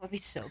sick. That would be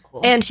so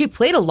cool. And she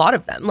played a lot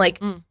of them. Like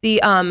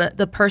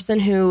the person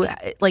who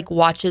like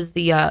watches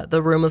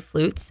the room of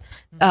flutes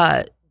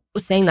was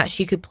saying that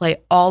she could play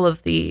all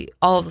of the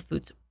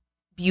flutes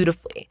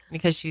beautifully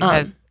Because she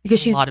has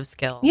a lot of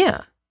skill.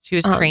 Yeah. She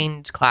was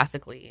trained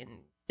classically and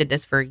did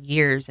this for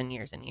years and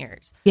years and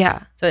years.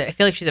 Yeah. So I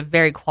feel like she's a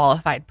very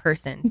qualified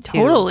person to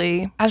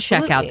Totally.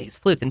 check out these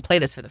flutes and play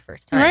this for the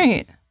first time.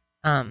 Right.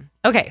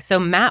 Okay, so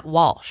Matt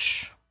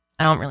Walsh.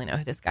 I don't really know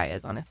who this guy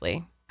is,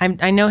 honestly.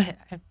 I know, I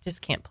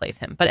just can't place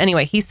him. But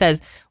anyway, he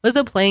says,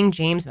 Lizzo playing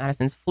James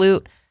Madison's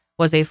flute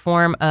was a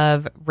form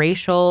of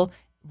racial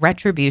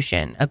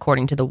retribution,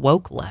 according to the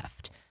woke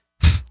left.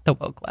 The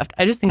woke left.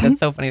 I just think that's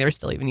so funny. They're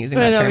still even using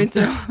that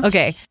term.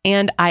 Okay.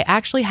 And I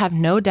actually have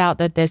no doubt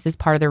that this is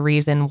part of the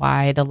reason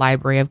why the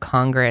Library of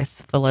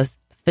Congress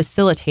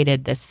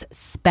facilitated this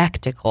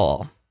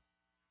spectacle.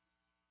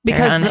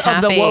 Because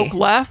of the woke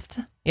left?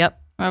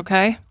 Yep.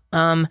 Okay.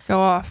 Go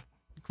off.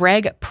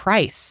 Greg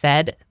Price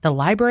said the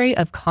Library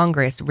of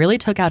Congress really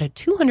took out a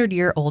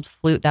 200-year-old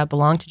flute that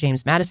belonged to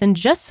James Madison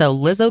just so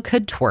Lizzo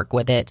could twerk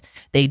with it.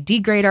 They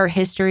degrade our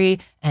history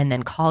and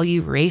then call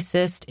you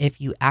racist if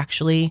you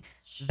actually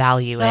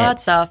value it. Shut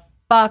the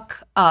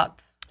fuck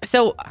up.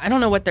 So I don't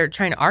know what they're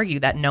trying to argue,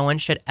 that no one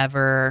should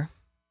ever,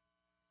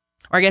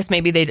 or I guess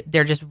maybe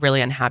they're just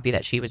really unhappy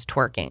that she was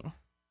twerking.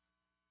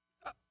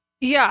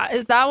 Yeah,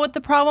 is that what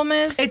the problem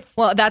is?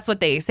 Well, that's what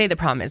they say the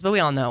problem is, but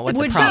we all know what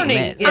the problem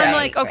is. I'm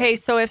like, okay,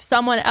 so if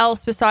someone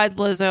else besides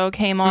Lizzo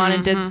came on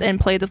and did and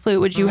played the flute,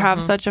 would you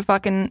have such a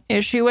fucking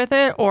issue with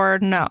it, or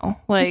no?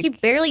 Like, she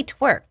barely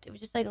twerked. It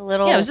was just like a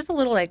little. Yeah, it was just a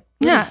little like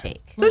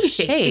shake. booty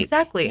shake.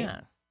 Exactly.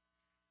 Yeah.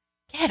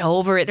 Get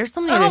over it. There's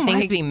so many other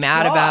things to be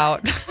mad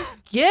about.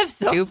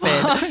 Stupid.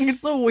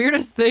 It's the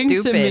weirdest thing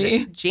to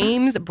me.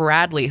 James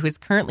Bradley, who is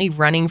currently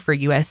running for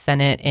U.S.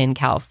 Senate in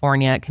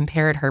California,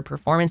 compared her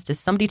performance to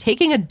somebody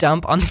taking a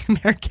dump on the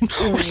American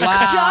flag.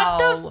 Wow.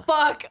 Shut the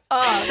fuck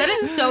up. That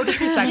is so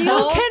disrespectful.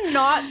 You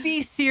cannot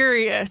be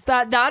serious.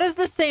 That is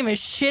the same as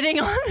shitting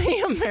on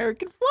the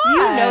American flag.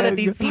 You know that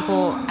these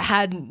people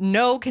had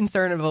no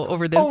concern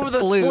over this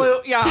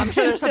flute. Yeah, I'm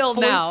sure Till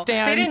now.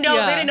 They didn't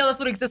know the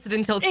flute existed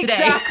until today.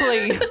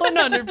 Exactly.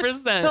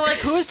 100%. They're like,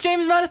 who's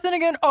James Madison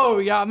again? Oh,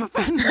 yeah, I'm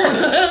offended.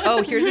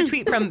 Oh, here's a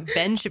tweet from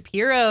Ben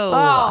Shapiro.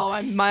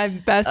 Oh, my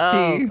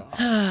bestie.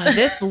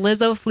 This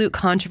Lizzo flute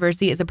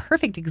controversy is a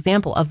perfect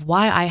example of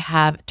why I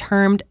have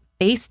termed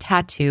face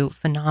tattoo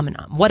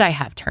phenomenon. What I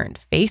have termed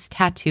face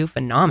tattoo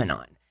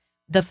phenomenon.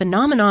 The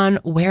phenomenon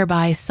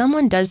whereby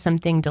someone does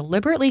something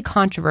deliberately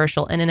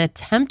controversial in an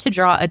attempt to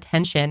draw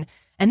attention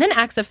and then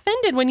acts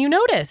offended when you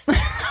notice.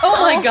 Oh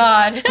my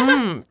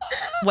God.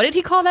 What did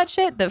he call that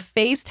shit? The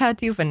face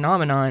tattoo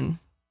phenomenon.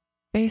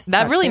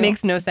 That really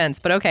makes no sense,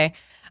 but okay.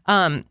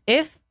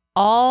 If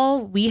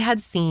all we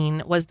had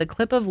seen was the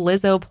clip of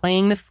Lizzo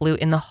playing the flute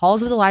in the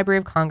halls of the Library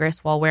of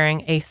Congress while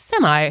wearing a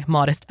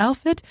semi-modest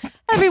outfit,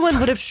 everyone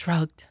would have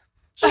shrugged.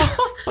 They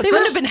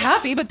wouldn't have been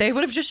happy, but they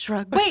would have just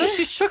shrugged. Wait, so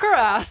she shook her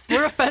ass.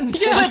 We're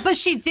offended. But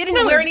she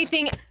didn't wear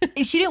anything.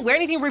 She didn't wear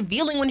anything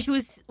revealing when she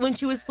was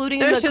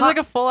fluting. She has like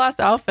a full ass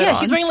outfit. Yeah,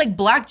 she's wearing like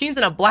black jeans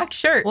and a black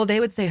shirt. Well, they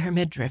would say her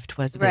midriff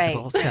was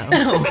visible.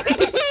 So,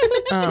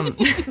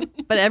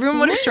 but everyone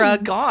would have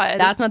shrugged. God,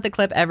 that's not the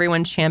clip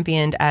everyone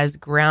championed as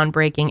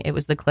groundbreaking. It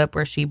was the clip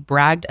where she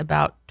bragged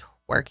about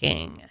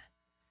twerking.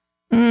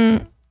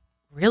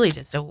 Really,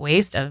 just a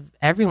waste of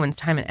everyone's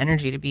time and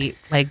energy to be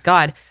like,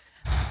 God.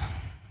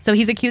 So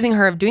he's accusing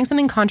her of doing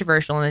something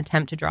controversial in an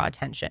attempt to draw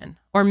attention.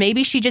 Or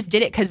maybe she just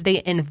did it because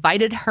they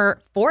invited her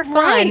for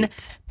fun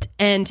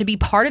and to be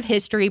part of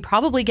history,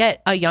 probably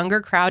get a younger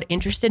crowd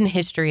interested in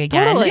history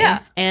again. Totally. Yeah.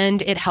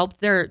 And it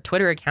helped their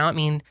Twitter account. I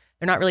mean,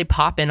 they're not really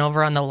popping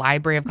over on the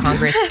Library of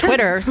Congress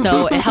Twitter.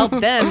 So it helped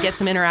them get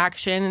some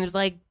interaction. And it's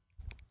like,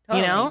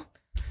 you know,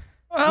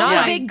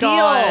 not a big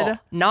deal.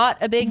 Not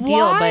a big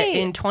deal. But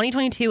in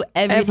 2022,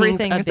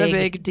 everything is a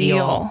big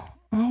deal.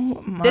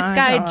 Oh my This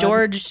guy, God.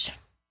 George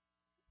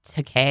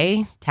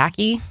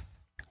Tacky.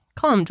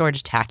 Call him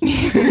George Tacky.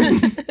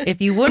 If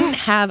you wouldn't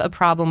have a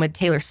problem with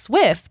Taylor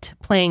Swift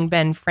playing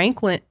Ben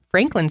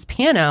Franklin's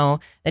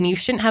piano, then you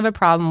shouldn't have a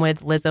problem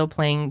with Lizzo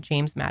playing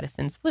James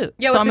Madison's flute.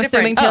 Yeah, so I'm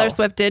assuming Taylor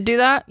Swift did do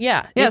that?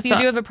 Yeah. If you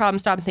do have a problem,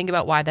 stop and think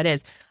about why that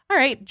is. All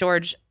right,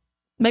 George.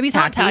 Maybe he's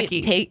not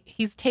tacky.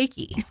 He's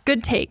takey. He's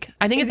good take.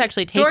 I think it's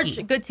actually takey.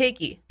 George, good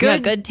takey.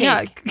 Good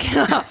take.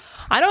 Yeah.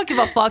 I don't give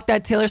a fuck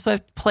that Taylor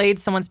Swift played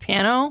someone's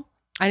piano.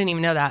 I didn't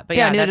even know that. But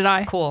neither did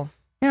that's I. Cool.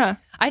 Yeah.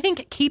 I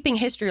think keeping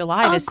history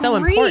alive is so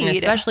important,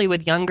 especially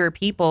with younger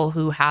people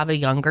who have a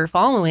younger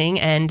following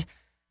and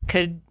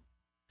could,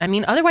 I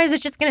mean, otherwise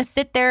it's just going to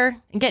sit there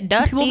and get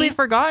dusty. People will be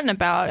forgotten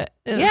about it.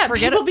 Yeah,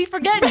 people be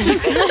forgetting. People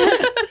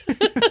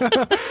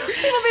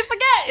be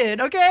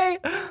forgetting, okay?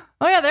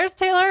 Oh, yeah, there's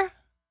Taylor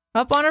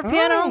up on her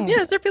piano.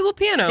 Yeah, it's their little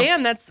piano.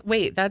 Damn, that's...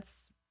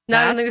 No,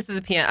 I don't think this is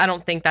a piano. I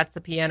don't think that's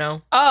the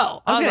piano.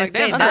 Oh, I was going to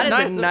say, damn,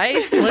 that is a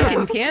nice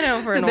looking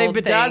piano for an old thing.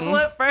 Did they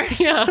bedazzle it first?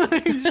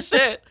 Yeah.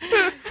 Shit.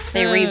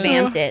 They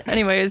revamped it.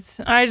 Anyways,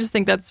 I just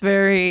think that's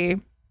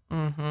very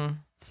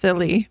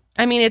silly.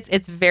 I mean,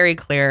 it's very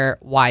clear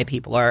why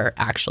people are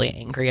actually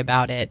angry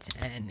about it,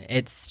 and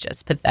it's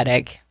just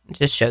pathetic. It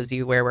just shows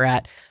you where we're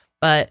at.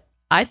 But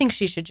I think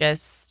she should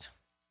just...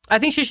 I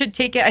think she should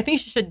take it. I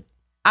think she should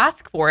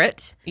ask for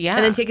it. Yeah.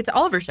 And then take it to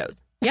all of her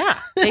shows. Yeah.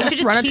 They should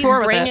just Run a keep tour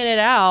with bringing it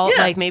out.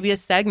 Yeah. Like maybe a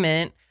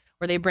segment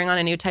where they bring on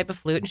a new type of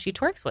flute and she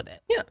twerks with it.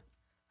 Yeah.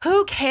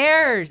 Who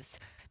cares?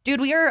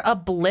 Dude, we are a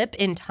blip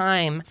in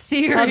time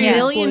Seriously. of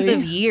millions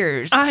of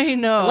years. I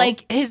know.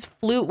 Like, his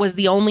flute was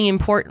the only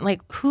important...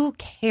 Like, who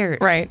cares?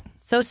 Right.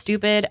 So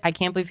stupid. I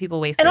can't believe people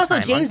waste And their also,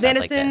 time on James stuff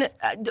like Madison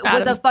this.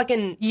 was a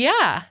fucking...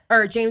 Yeah.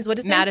 Or James, what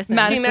is it? Madison.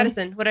 James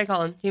Madison. What did I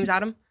call him? James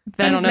Adam?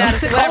 I don't know.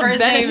 Madison, whatever his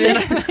name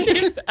is.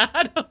 James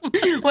Adam.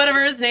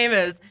 Whatever his name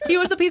is. He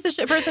was a piece of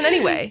shit person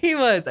anyway. He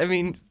was. I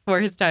mean, for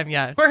his time,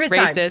 yeah. For his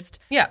time. Racist.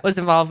 Yeah. Was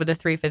involved with the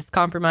 3/5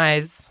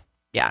 compromise.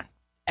 Yeah.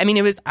 I mean,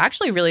 it was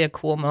actually really a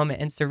cool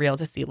moment and surreal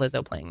to see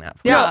Lizzo playing that.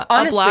 yeah, No,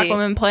 honestly. a black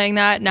woman playing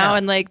that now Yeah.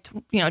 in like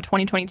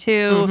 2022.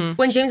 Mhm.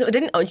 When James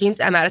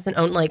Madison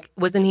own, like,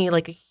 wasn't he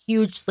like a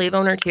huge slave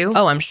owner too?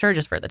 Oh, I'm sure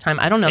just for the time.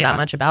 I don't know Yeah. that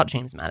much about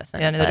James Madison.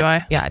 Yeah, neither but do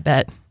I. Yeah, I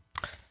bet.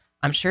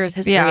 I'm sure his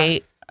history Yeah.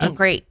 ain't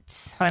great.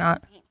 Why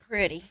not?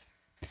 Pretty.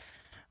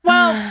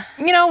 Well,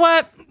 you know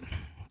what?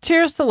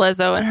 Cheers to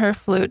Lizzo and her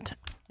flute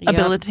Yep.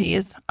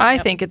 abilities. I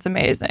think it's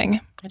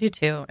amazing. I do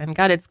too. And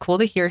God, it's cool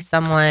to hear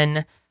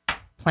someone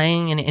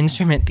playing an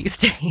instrument these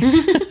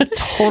days.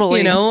 Totally.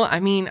 You know, I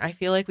mean, I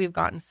feel like we've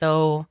gotten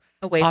so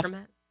Away off from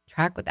it.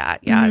 track with that.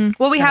 Yeah. Mhm. It's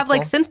Well, we kinda have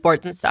like cool. synth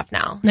boards and stuff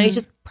now. Now you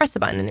just press a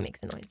button and it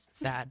makes a noise.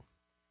 Sad.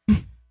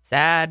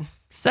 Sad.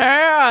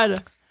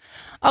 Sad.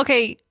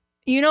 Okay,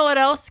 you know what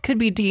else could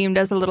be deemed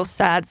as a little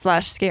sad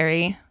 /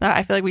 scary that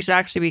I feel like we should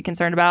actually be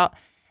concerned about?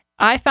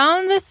 I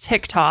found this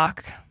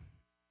TikTok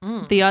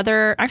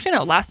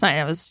last night.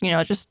 I was,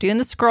 just doing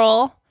the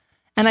scroll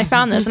and I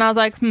found this and I was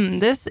like,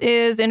 this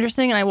is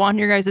interesting. And I want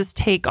your guys'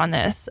 take on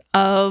this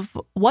of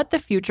what the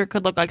future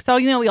could look like. So,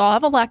 we all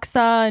have Alexa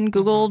and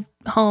Google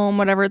Home,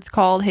 whatever it's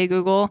called. Hey,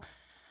 Google.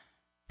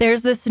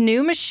 There's this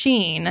new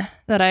machine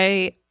that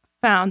I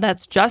found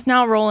that's just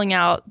now rolling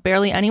out.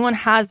 Barely anyone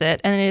has it,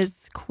 and it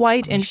is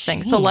quite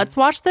interesting. So let's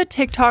watch the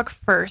TikTok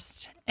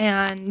first,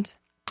 and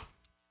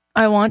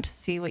I want to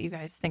see what you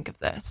guys think of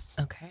this.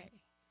 Okay.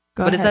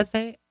 Go What ahead. does that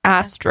say?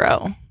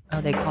 Astro.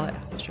 Oh, they call it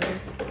Astro.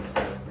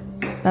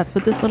 That's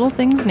what this little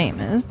thing's name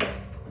is.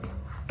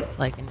 It's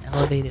like an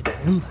elevated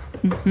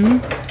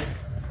Roomba.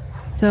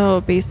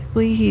 So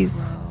basically,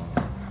 he's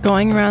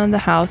going around the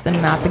house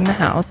and mapping the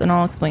house, and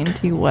I'll explain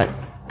to you what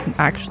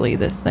actually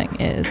this thing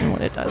is and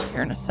what it does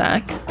here in a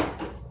sec.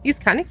 He's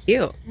kind of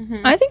cute.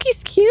 I think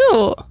he's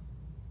cute.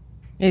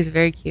 He's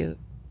very cute.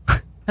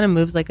 Kind of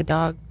moves like a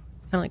dog.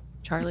 It's kind of like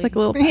Charlie. It's like a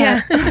little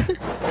pet. Yeah.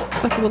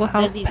 It's like a little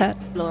house He's pet.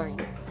 exploring.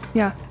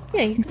 Yeah.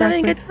 Yeah, he's Exactly.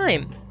 having a good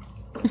time.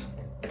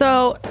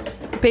 So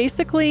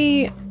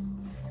basically,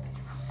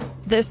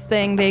 this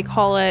thing, they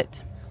call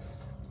it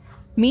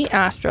Meet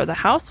Astro, the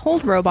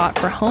household robot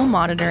for home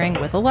monitoring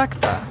with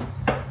Alexa.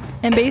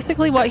 And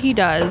basically what he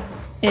does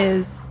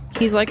is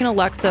he's like an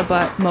Alexa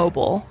but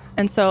mobile.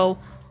 And so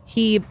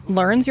he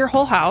learns your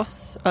whole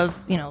house of,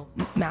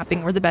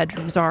 mapping where the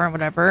bedrooms are and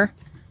whatever.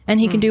 And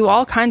he can do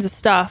all kinds of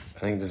stuff. I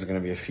think this is going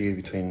to be a feud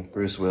between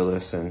Bruce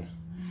Willis and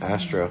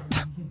Astro.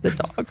 The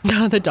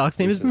dog. the dog's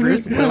name is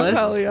Bruce Willis.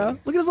 Hell yeah.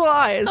 Look at his little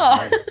eyes.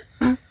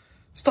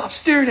 Stop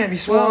staring at me,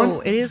 Swan. Whoa,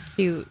 it is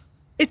cute.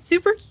 It's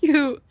super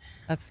cute.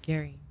 That's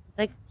scary. It's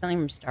like something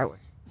from Star Wars.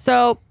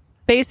 So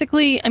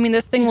basically,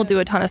 this thing will do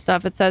a ton of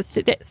stuff. It says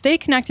stay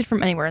connected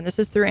from anywhere, and this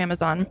is through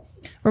Amazon.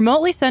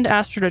 Remotely send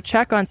Astro to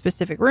check on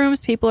specific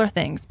rooms, people, or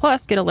things.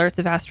 Plus, get alerts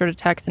if Astro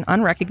detects an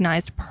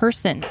unrecognized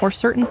person or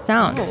certain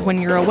sounds when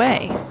you're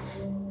away.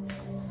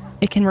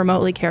 It can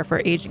remotely care for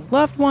aging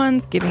loved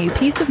ones, giving you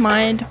peace of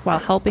mind while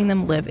helping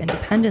them live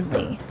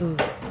independently. Ooh.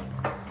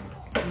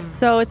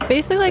 So it's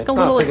basically like It's a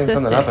little not picking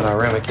something up in assistant. our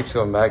room. It keeps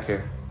going back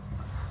here.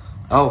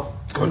 Oh,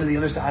 it's going to the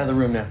other side of the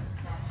room now.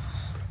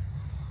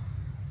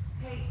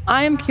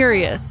 I am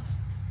curious.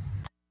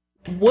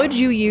 Would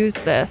you use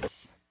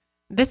this?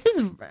 This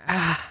is.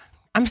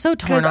 I'm so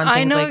torn Because on I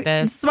things know like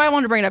this. is why I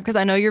wanted to bring it up because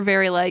I know you're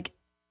very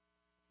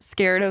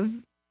scared of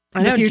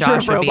I know the future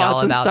Josh of would be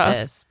all robots and about stuff.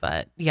 this,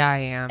 but yeah, I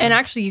am. And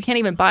actually, you can't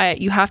even buy it.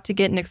 You have to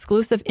get an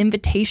exclusive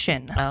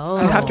invitation.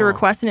 Oh. You have to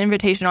request an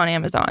invitation on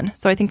Amazon.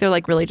 So I think they're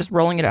really just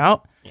rolling it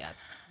out. yeah,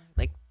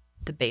 like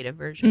the beta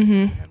version.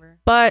 Mhm. Whatever.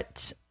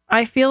 But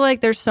I feel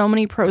like there's so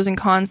many pros and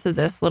cons to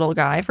this little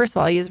guy. First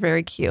of all, he is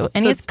very cute,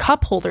 and So he has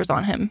cup holders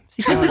on him. So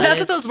you can- Oh, that That's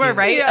is what those were, cute.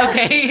 right? Yeah.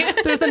 Okay.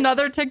 There's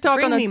another TikTok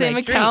Bring on that me same my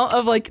account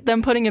of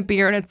them putting a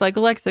beer, and it's like,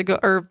 Alexa, go,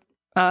 or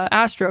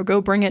Astro,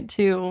 go bring it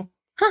to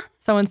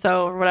so and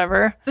so or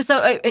whatever.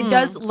 So it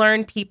does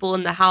learn people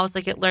in the house.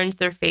 Like it learns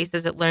their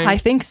faces. It learns. I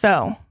think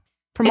so.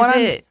 From Is what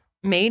it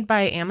made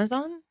by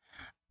Amazon?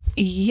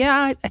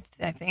 Yeah,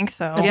 I think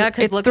so. Yeah,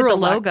 because look at the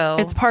logo.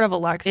 It's part of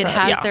Alexa. It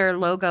has their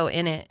logo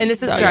in it. And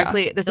this is So,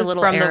 directly. This The is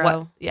little from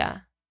arrow. Yeah.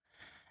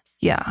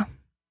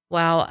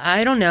 Wow,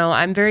 I don't know.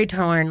 I'm very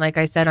torn, like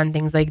I said, on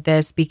things like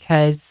this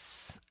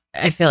because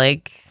I feel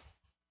like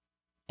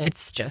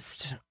it's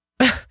just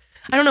I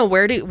don't know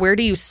where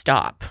do you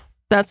stop?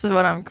 That's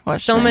what I'm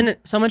questioning.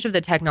 So much of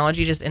the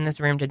technology just in this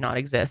room did not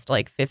exist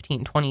like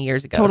 15, 20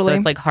 years ago. Totally. So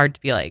it's like hard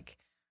to be like,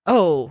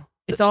 oh,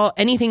 it's all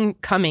anything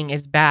coming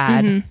is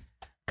bad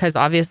because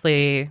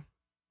obviously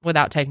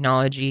without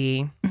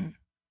technology,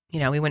 you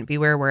know, we wouldn't be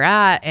where we're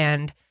at,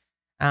 and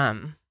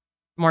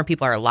more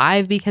people are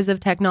alive because of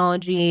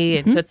technology.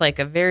 And so it's like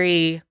a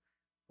very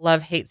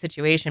love-hate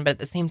situation. But at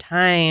the same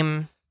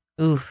time,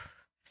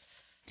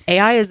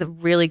 AI is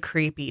really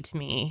creepy to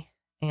me.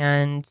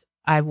 And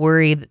I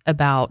worry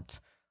about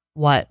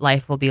what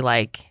life will be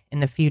like in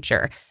the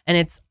future. And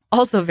it's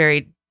also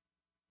very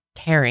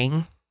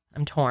tearing.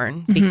 I'm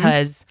torn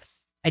because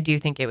I do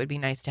think it would be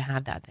nice to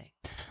have that thing.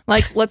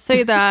 Like, let's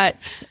say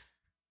that,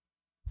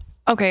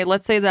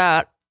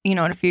 you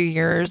know, in a few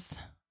years,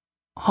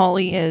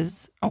 Holly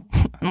is,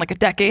 in like a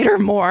decade or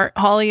more,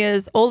 Holly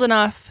is old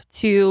enough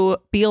to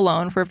be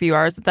alone for a few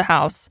hours at the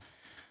house.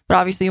 But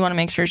obviously you want to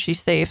make sure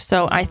she's safe.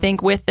 So I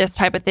think with this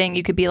type of thing,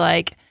 you could be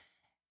like,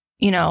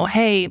 you know,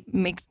 hey,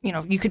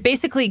 you could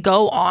basically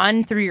go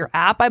on through your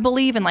app, I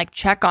believe, and like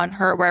check on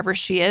her wherever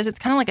she is. It's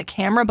kind of like a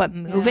camera, but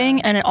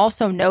moving, and it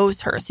also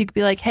knows her. So you could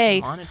be like,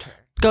 hey, Monitor.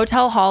 Go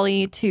tell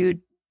Holly to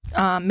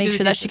make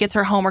sure that she gets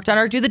her homework done,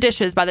 or do the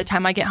dishes by the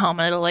time I get home.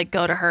 And it'll like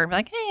go to her and be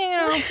like, hey,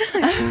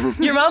 you know,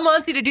 your mom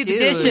wants you to do the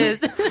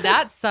dishes.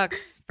 That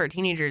sucks for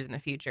teenagers in the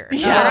future.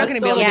 Yeah, They're not going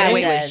to be able to get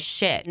away does. with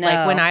shit. No.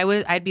 Like when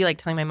I'd be like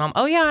telling my mom,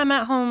 oh yeah, I'm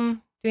at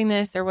home doing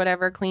this or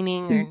whatever,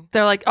 cleaning. Or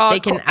they're like, oh,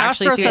 they can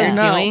actually Astro see what says you're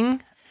no.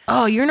 doing.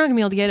 Oh, you're not going to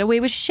be able to get away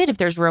with shit if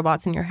there's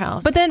robots in your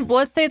house. But then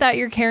let's say that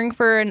you're caring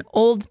for an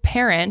old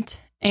parent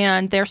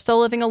and they're still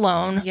living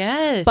alone.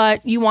 yes.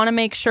 But you want to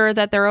make sure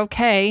that they're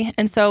okay.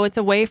 And so it's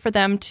a way for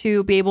them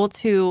to be able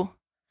to,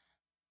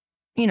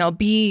 you know,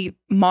 be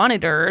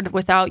monitored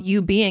without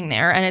you being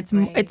there. And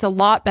it's a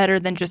lot better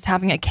than just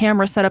having a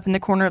camera set up in the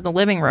corner of the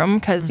living room.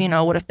 Because, you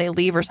know, what if they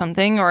leave or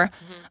something? Or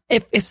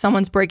if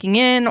someone's breaking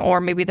in,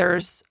 or maybe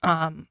there's,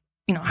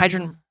 you know,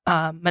 hydrogen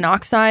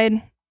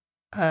monoxide.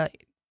 Carbon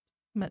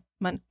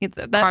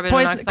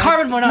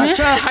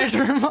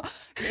monoxide.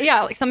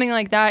 Yeah, like something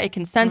like that. It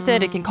can sense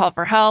it. It can call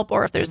for help.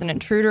 Or if there's an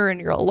intruder and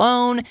you're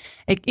alone,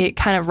 it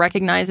kind of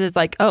recognizes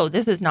like, oh,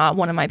 this is not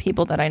one of my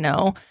people that I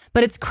know.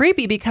 But it's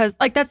creepy because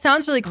like that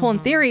sounds really cool in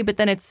theory, but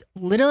then it's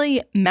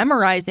literally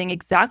memorizing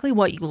exactly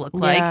what you look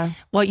like,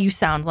 what you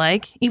sound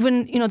like,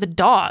 even, you know, the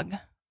dog.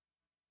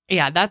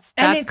 Yeah, that's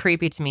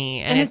creepy to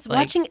me. And it's like,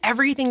 watching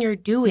everything you're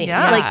doing.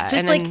 Yeah. Like just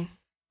and like then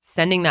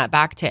sending that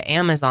back to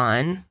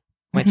Amazon,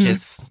 which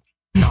is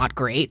not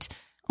great.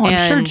 Oh,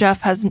 I'm sure And-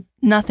 Jeff has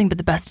nothing but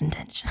the best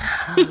intentions.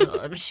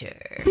 I'm sure.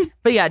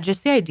 But yeah,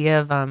 just the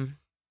idea of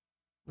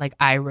like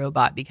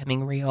iRobot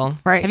becoming real.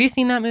 Right. Have you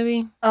seen that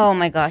movie? Oh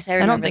my gosh, I I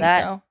don't remember think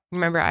that. so.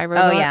 Remember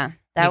iRobot? Oh yeah,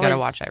 that you gotta was.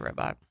 watch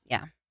iRobot.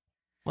 Yeah.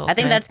 Will I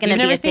think Smith. that's gonna You've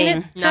be never a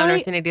seen thing. it? no, I've never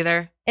seen it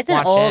either. It's an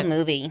Watch old it.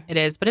 movie. It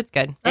is, but it's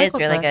good. It is cool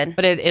really stuff. good.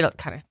 But it'll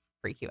kind of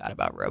freak you out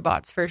about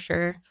robots for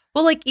sure.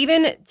 Well, like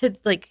even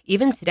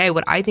today,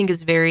 what I think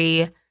is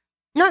very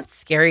not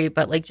scary,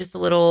 but like just a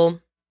little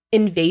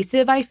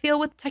invasive, I feel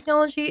with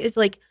technology is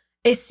like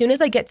as soon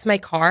as I get to my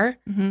car,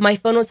 my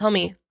phone will tell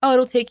me, oh,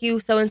 it'll take you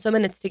so and so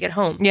minutes to get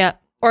home. Yeah.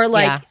 Or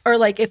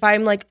like if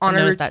I'm like on a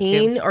noticed that too.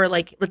 routine, or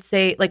like let's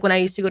say like when I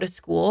used to go to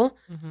school,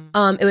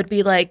 it would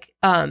be like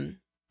at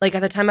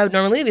the time I would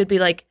normally leave, it'd be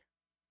like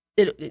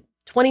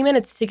 20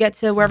 minutes to get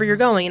to wherever you're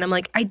going, and I'm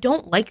like, I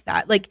don't like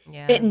that. Like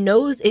it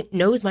knows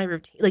my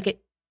routine. Like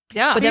it.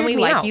 Yeah. But then we Weirded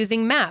me like out.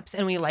 using maps,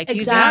 and we like using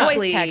Exactly.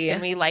 voice text,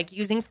 and we like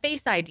using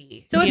Face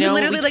ID. So it's You know,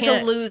 literally we like a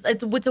can't- lose.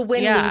 It's a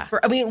win Yeah. lose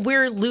for. I mean,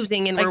 we're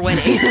losing and like, we're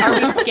winning. Are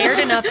we scared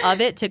enough of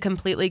it to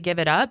completely give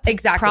it up?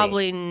 Exactly.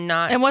 Probably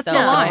not. And what's so the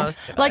for line?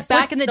 most of Like us. back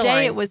What's in the the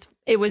day, line?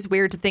 it was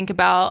weird to think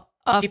about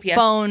a GPS.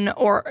 phone,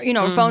 or you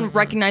know, a phone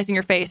recognizing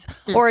your face,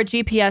 or a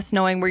GPS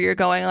knowing where you're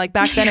going. Like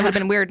back then, it would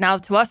have been weird. Now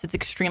to us, it's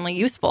extremely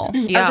useful.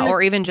 Yeah,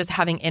 or even just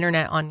having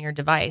internet on your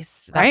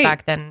device. That Right.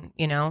 Back then,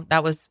 you know,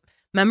 that was.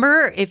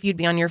 Remember, if you'd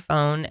be on your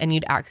phone and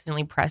you'd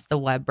accidentally press the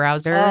web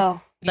browser,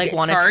 Oh, like get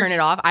want to turn charged? it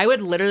off, I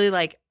would literally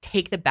like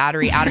take the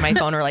battery out of my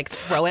phone or like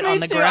throw it on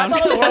the too. ground. I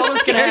thought the world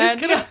was gonna I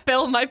end. gonna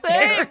fill my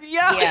face.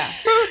 yeah.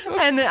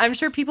 And then I'm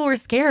sure people were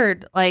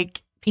scared.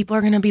 Like people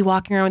are gonna be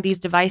walking around with these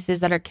devices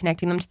that are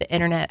connecting them to the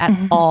internet at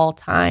all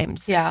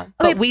times. Yeah.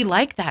 But we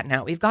like that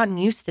now. We've gotten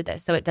used to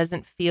this, so it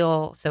doesn't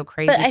feel so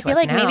crazy. But I to feel us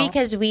like now. maybe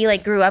because we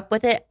like grew up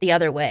with it the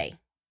other way.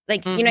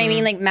 Like, you know what I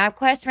mean? Like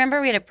MapQuest,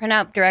 remember we had to print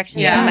out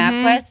directions Yeah. from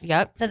MapQuest?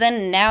 Yep. So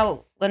then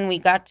now when we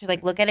got to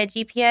like look at a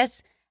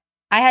GPS,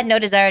 I had no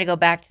desire to go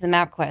back to the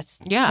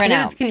MapQuest Yeah. print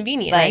Because out. it's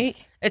convenient, Like,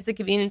 right? It's the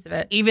convenience of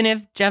it. Even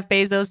if Jeff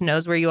Bezos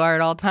knows where you are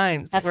at all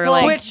times. That's we're cool.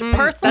 like, Which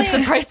personally, that's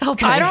the price I'll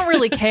pay. I don't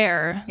really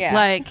care. Yeah.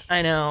 Like,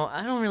 I know.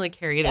 I don't really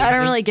care either. I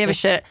don't really give a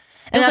shit.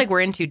 It feels like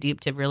we're in too deep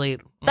to really.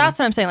 That's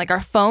what I'm saying. Like,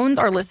 our phones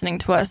are listening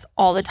to us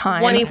all the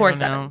time.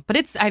 24/7. But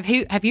it's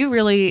have you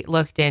really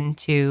looked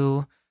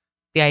into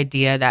the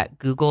idea that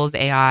Google's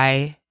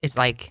AI is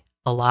like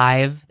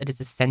alive, that it's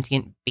a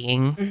sentient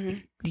being? Mm-hmm.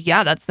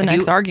 Yeah, that's the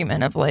next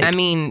argument of like. I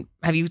mean,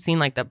 have you seen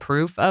like the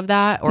proof of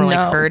that, or like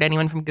No. heard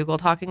anyone from Google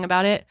talking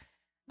about it?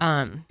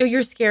 Oh,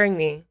 you're scaring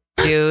me.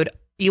 Dude,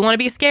 you want to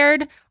be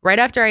scared? Right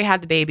after I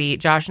had the baby,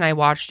 Josh and I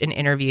watched an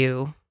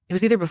interview. It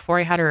was either before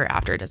I had her or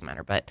after, it doesn't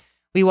matter. But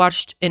we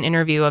watched an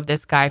interview of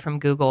this guy from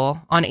Google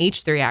on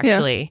H3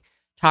 actually,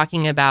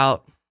 talking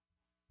about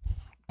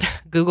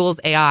Google's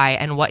AI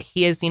and what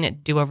he has seen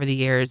it do over the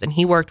years. And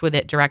he worked with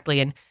it directly,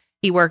 and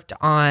he worked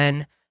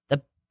on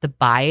the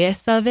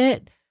bias of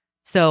it.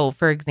 So,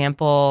 for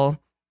example,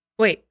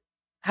 Wait,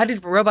 how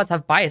did robots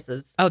have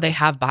biases? oh, they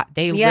have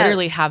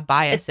literally have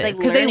biases like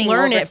because they learning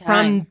learn over it from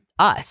time.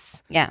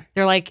 us. Yeah.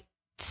 They're like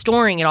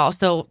storing it all,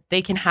 so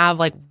they can have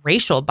like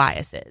racial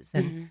biases,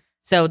 and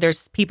so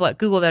there's people at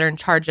Google that are in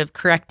charge of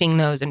correcting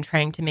those and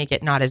trying to make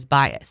it not as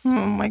biased. oh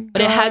my God.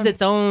 But it has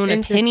its own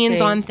opinions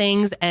Interesting. on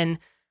things, and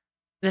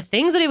the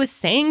things that it was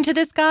saying to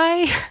this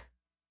guy,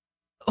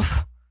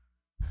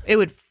 it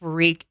would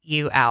freak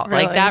you out.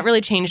 Like Really? that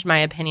really changed my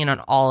opinion on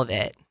all of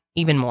it,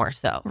 even more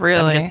so.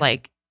 Really? I'm just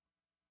like,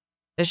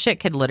 this shit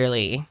could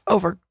literally.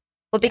 over.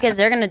 Well, because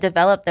they're going to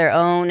develop their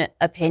own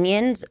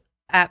opinions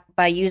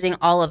by using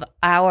all of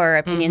our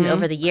opinions Mhm.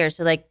 over the years.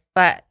 So, like,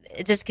 but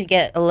it just could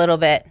get a little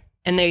bit.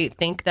 And they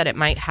think that it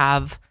might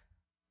have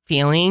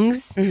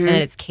feelings and Mhm.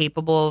 that it's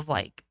capable of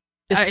like,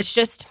 it's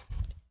just,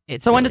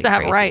 it's So when does it really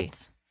have crazy.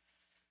 rights?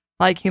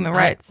 Like human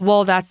rights?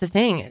 Well, that's the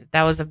thing.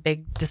 That was a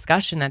big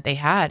discussion that they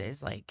had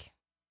is like,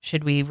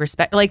 should we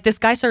respect, like this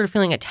guy started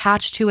feeling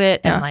attached to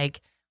it Yeah. and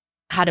like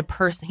had a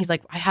person, he's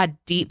like, I had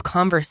deep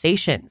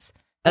conversations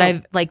that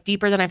I've like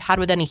deeper than I've had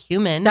with any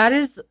human. That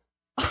is,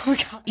 oh my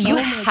God. You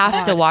Oh my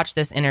have to God. watch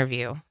this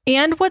interview.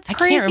 And what's I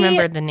crazy, can't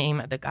remember the name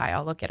of the guy.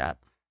 I'll look it up.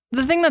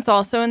 the thing that's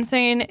also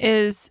insane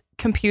is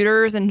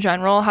computers in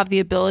general have the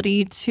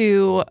ability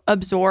to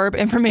absorb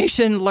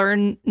information,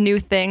 learn new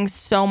things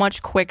so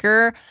much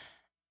quicker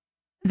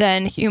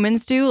than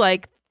humans do.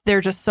 Like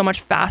they're just so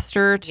much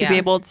faster to be Yeah.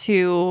 able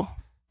to,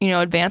 you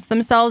know, advance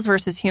themselves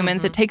versus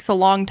humans. Mhm. It takes a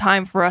long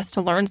time for us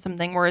to learn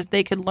something, whereas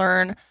they could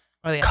learn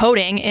Oh, yeah.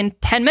 coding in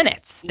 10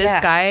 minutes.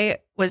 This guy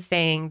was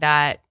saying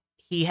that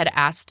he had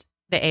asked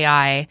the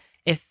AI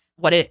if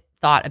what it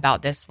thought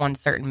about this one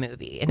certain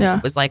movie. And Yeah.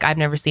 it was like, I've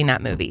never seen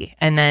that movie.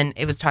 And then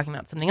it was talking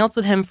about something else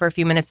with him for a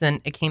few minutes. And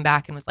then it came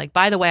back and was like,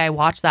 by the way, I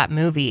watched that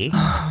movie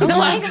in the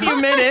last few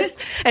minutes.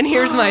 And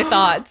here's my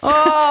thoughts.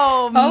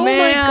 Oh, Oh my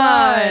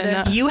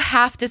man. God. You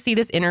have to see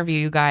this interview,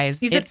 you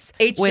guys. You said It's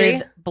H3?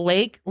 with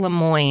Blake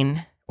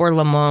Lemoine or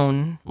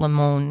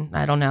Lemone.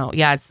 I don't know.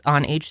 Yeah, it's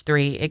on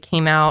H3. It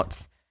came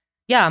out,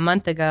 a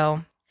month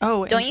ago.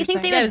 Oh, Don't you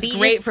think they interesting. Yeah, it would was be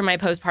great just- for my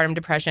postpartum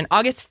depression.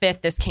 August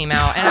 5th, this came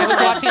out, and I was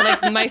watching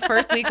like my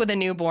first week with a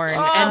newborn,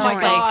 and just my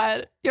like,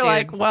 God. You're dude.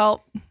 like,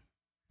 well,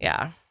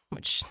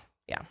 which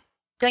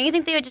Don't you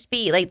think they would just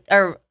be like,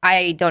 or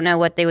I don't know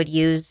what they would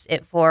use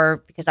it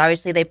for, because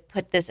obviously they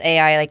put this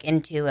AI like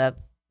into a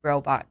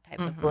robot type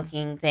of Mhm.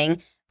 looking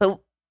thing. But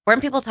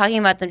weren't people talking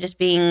about them just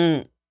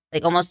being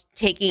like almost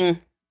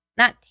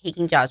not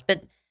taking jobs,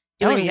 but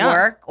doing yeah.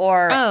 work,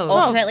 or Oh.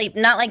 ultimately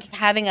not like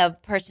having a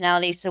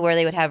personality so where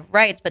they would have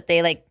rights, but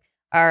they like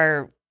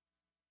are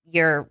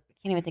I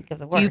can't even think of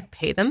the Do word. you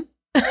pay them?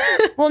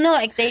 Well, no,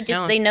 like they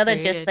No, know they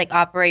created. just like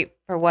operate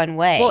for one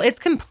way. well, it's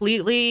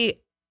completely.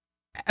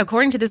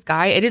 According to this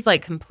guy, it is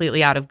like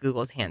completely out of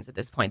Google's hands at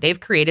this point. They've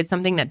created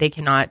something that they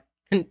cannot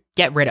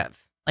get rid of.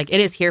 Like it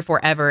is here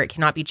forever. It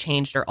cannot be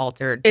changed or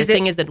altered. Is This it-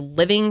 thing is a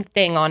living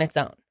thing on its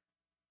own.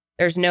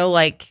 There's no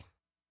like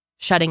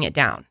shutting it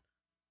down.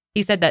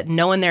 He said that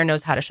no one there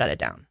knows how to shut it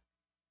down.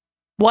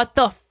 what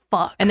the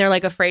fuck? And they're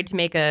like afraid to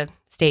make a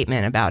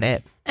statement about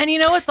it. And you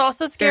know what's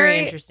also It's very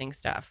scary interesting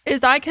stuff.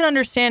 is I can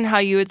understand how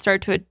you would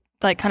start to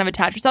like kind of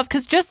attach yourself,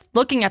 because just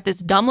looking at this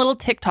dumb little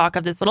TikTok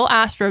of this little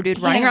Astro dude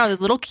running Yeah. around with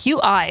his little cute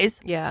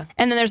eyes, Yeah.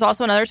 and then there's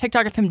also another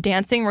TikTok of him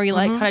dancing where he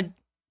like Mhm. kind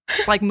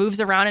of like moves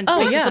around and Oh,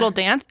 makes yeah. this little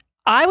dance.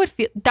 I would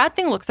feel that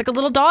thing looks like a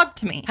little dog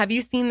to me. Have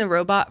you seen the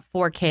robot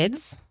for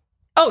kids?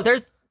 Oh,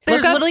 there's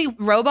Look up literally.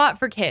 robot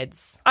for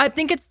kids. I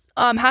think it's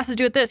has to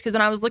do with this, because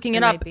when I was looking it,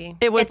 It up, might be.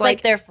 it was it's like,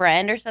 like their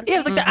friend or something. yeah, it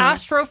was like Mhm. the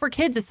Astro for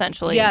kids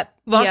essentially. Yep.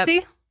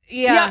 Moxie.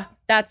 Yeah. Yeah.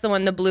 That's the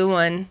one, the blue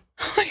one.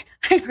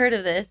 I've heard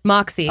of this.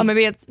 Moxie. Oh,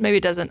 maybe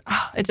it doesn't.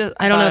 It just.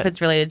 I don't know thought- if it's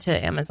related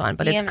to Amazon,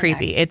 but See it's him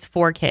creepy. It's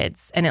for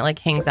kids and it like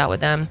hangs out with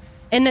them.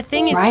 And the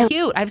thing is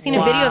cute. I've seen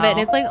a video of it and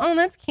it's like, oh,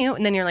 that's cute.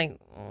 And then you're like,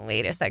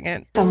 wait a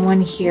second.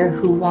 Someone here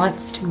who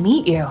wants to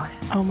meet you.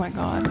 Oh my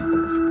God.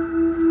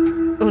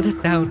 Oh, the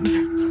sound.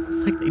 It's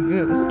almost like they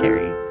knew it was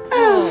scary.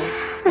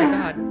 Oh my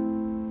God.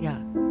 Yeah.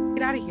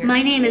 Get out of here.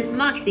 My name is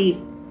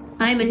Moxie.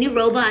 I'm a new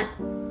robot.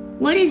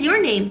 What is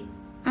your name?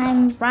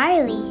 I'm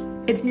Riley.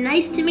 It's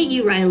nice to meet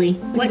you, Riley.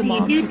 What do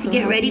you do to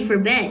get ready for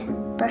bed?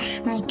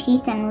 Brush my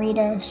teeth and read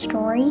a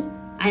story.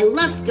 I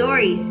love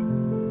stories.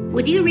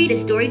 Would you read a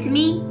story to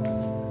me?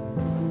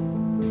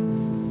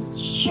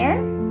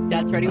 Sure.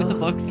 Dad's ready with the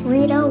books.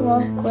 Rita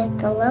woke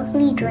with a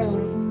lovely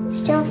dream,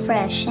 still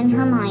fresh in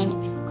her mind,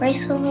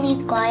 gracefully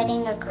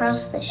gliding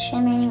across the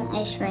shimmering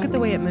ice ring. Look at the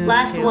way it moves.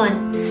 Last too.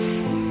 one.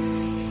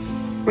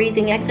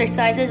 Breathing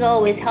exercises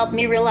always help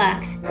me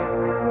relax.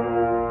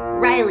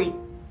 Riley,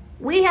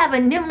 we have a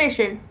new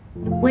mission.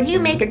 Would you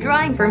make a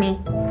drawing for me?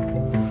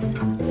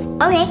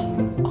 Okay.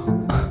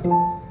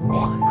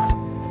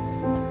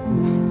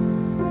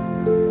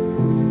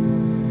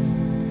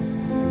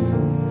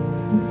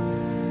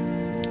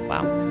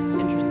 Wow.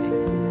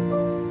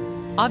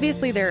 Interesting.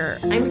 Obviously, they're...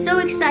 I'm so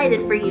excited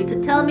for you to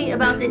tell me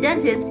about the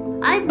dentist.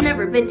 I've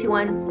never been to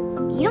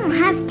one. You don't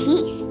have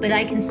teeth. But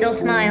I can still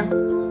smile.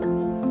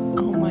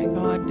 Oh my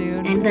god,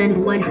 dude. And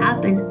then what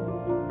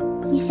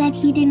happened? He said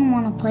he didn't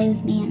want to play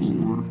with me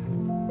anymore.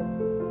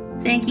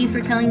 Thank you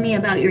for telling me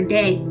about your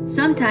day.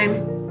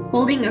 Sometimes,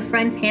 holding a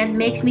friend's hand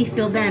makes me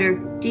feel better.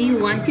 Do you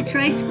want to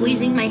try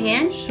squeezing my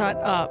hand? Shut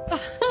up.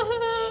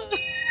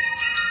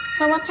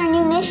 So what's our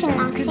new mission,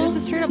 Moxie? This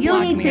is straight up You'll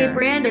Black need Mirror.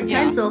 paper and a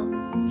pencil.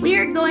 We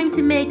are going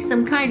to make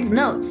some kind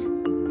notes.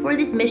 For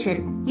this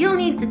mission, you'll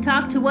need to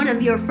talk to one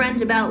of your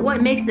friends about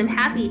what makes them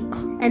happy,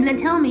 and then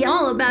tell me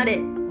all about it.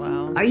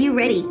 Wow. Are you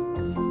ready?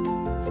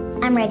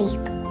 I'm ready.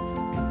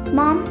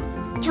 Mom,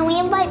 can we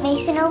invite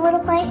Mason over to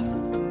play?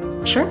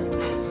 Sure.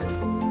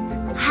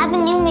 I have a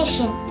new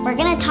mission. We're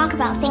gonna talk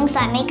about things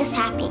that make us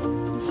happy.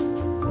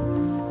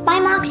 Bye,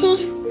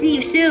 Moxie. See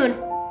you soon.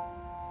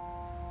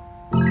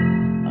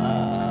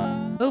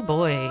 Oh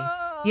boy.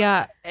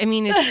 Yeah, I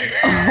mean,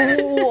 it's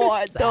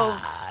What the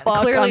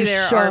fuck? clearly I'm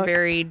there are shook.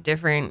 very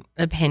different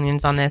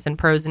opinions on this and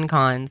pros and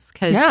cons.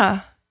 Because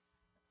Yeah.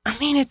 I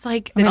mean, it's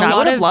like I mean, a I lot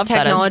would've of loved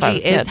that as a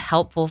technology is kid.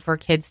 helpful for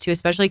kids too,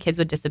 especially kids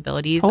with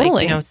disabilities.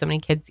 Totally. Like, so many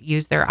kids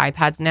use their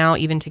iPads now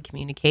even to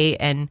communicate,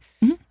 and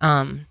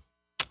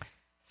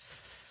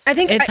I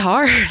think it's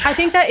hard. I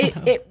think that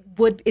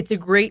it's a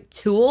great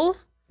tool,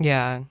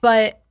 Yeah.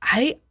 but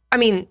I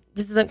mean,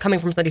 this isn't coming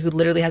from somebody who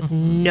literally has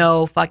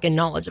no fucking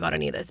knowledge about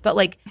any of this, but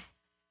like,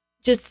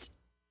 just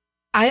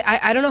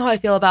I don't know how I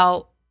feel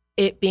about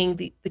it being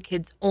the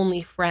kid's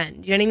only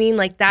friend. You know what I mean?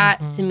 Like that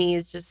to me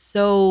is just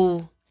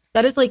so.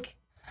 That is like,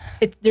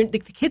 the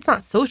kid's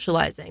not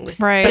socializing with.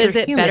 Right. But other is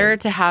it humans. better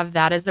to have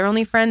that as their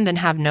only friend than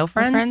have no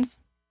friends?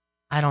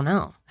 I don't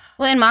know.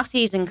 Well, and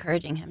Moxie's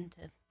encouraging him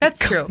to. That's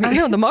true. I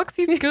know the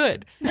Moxie's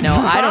good. No,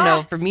 I don't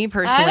know. For me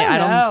personally,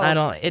 I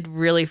don't. It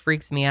really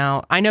freaks me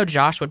out. I know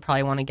Josh would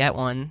probably want to get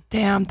one.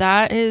 Damn,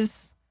 that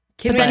is.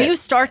 Can But we then get- you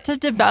start to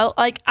develop,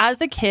 like,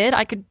 as a kid,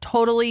 I could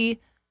totally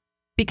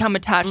become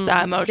attached to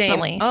that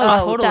emotionally.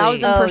 Oh, totally.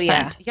 1,000%.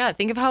 yeah. Yeah,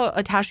 think of how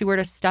attached we were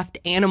to stuffed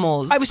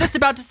animals. I was just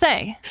about to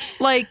say,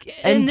 like,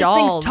 And and this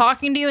dolls. thing's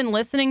talking to you and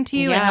listening to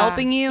you and Yeah.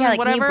 helping you Yeah, and like, can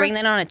whatever. you bring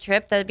that on a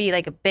trip? That'd be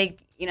like a big,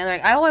 they're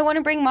like, oh, I want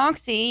to bring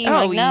Moxie. And oh,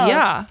 you're like, no.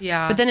 yeah.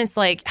 Yeah. But then it's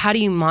like, how do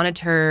you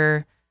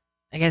monitor?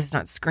 I guess it's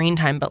not screen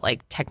time, but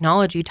like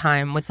technology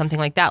time with something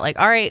like that. Like,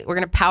 all right, we're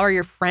gonna power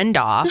your friend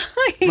off,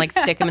 and, like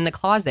stick him in the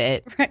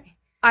closet.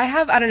 I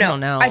don't know. don't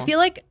know. I feel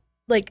like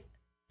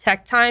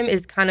tech time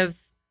is kind of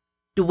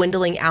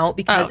dwindling out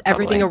because Oh,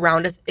 everything totally.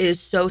 around us is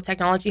so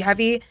technology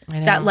heavy I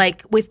know. that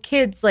like with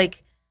kids,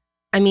 like,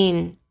 I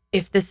mean,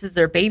 if this is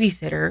their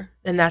babysitter,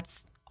 then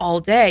that's all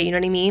day. You know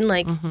what I mean?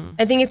 Like, Mhm.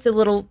 I think it's a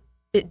little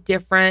bit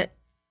different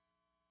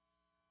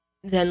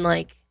than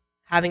like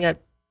having a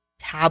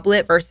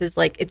tablet versus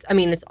like it's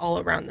all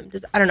around them.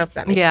 I don't know if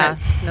that makes Yeah,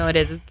 sense. no, it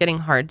is. It's getting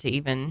hard to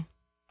even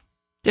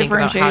think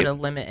about how Differentiate. to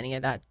limit any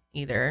of that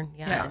either.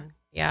 Yeah.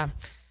 Yeah.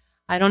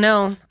 I don't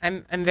know.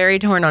 I'm very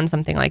torn on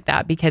something like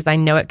that because I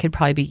know it could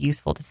probably be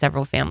useful to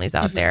several families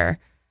out there.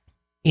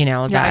 You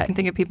know, Yeah, I that can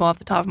think of people off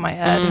the top of my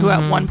head who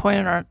at one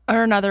point or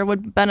another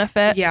would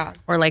benefit. Yeah.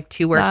 or like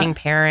two working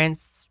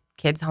parents,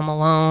 kids home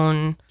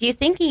alone. Do you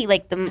think he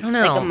like don't like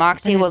know. a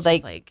Moxie Then will it's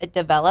just like-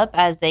 develop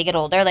as they get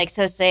older? Like,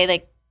 so say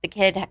like the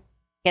kid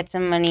gets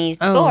some money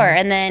Oh. score,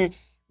 and then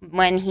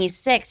when he's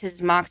 6,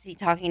 is Moxie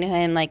talking to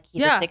him like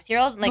he's Yeah. a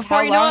 6-year-old? Like, Before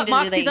how you know long it, do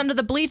Moxie's they? under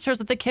the bleachers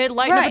with the kid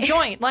lighting up a Right.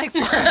 joint. Like,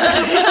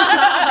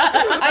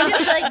 I'm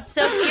just like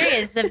so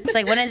curious. If it's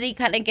like, when does he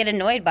kind of get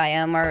annoyed by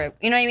him, or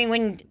you know what I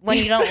mean, when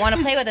you don't want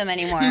to play with him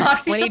anymore?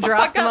 When he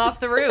drops him off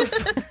the roof.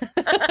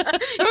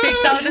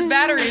 Takes out his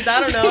batteries. I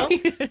don't know.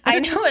 I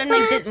know, and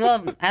like,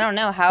 well, I don't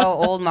know how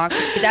old Moxie.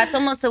 That's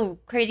almost the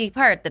crazy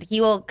part that he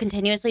will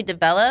continuously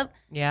develop,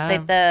 Yeah.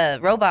 like the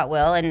robot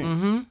will, and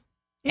Mm-hmm.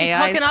 he's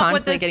AI is hooking up with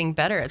constantly this getting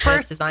better at what it's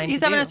first. designed He's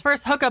to having do. his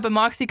first hookup, and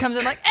Moxie comes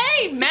in like,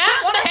 "Hey,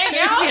 Matt, want to hang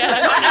out?"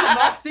 Yeah,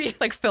 Moxie.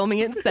 It's like filming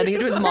it and sending it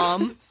to his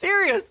mom.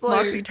 Seriously.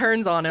 Moxie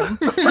turns on him.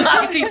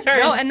 Moxie turns.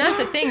 No, and that's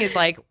the thing is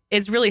like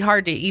it's really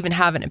hard to even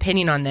have an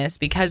opinion on this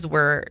because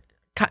we're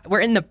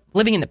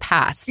living in the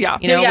past. Yeah.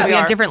 You know, Yeah, we we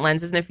have are. different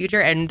lenses in the future,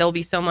 and there'll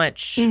be so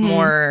much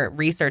more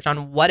research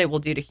on what it will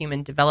do to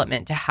human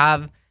development to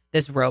have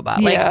this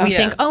robot. Like Yeah. we Yeah.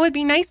 think, oh, it'd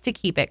be nice to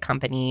keep it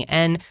company,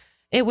 and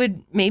it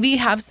would maybe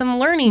have some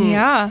learning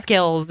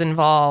skills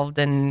involved,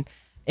 and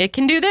it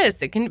can do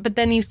this. It can, but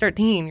then you start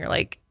thinking, you're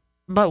like,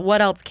 but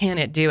what else can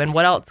it do? And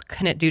what else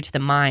can it do to the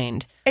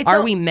mind?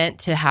 Are we meant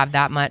to have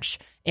that much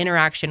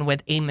interaction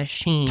with a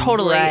machine?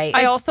 Totally. Right.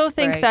 I also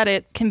think that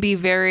it can be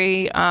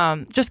very,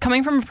 just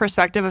coming from a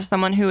perspective of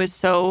someone who is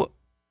so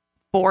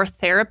for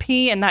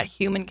therapy and that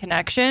human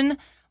connection.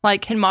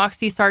 Like, can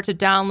Moxie start to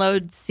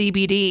download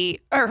CBD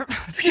or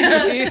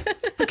CBD?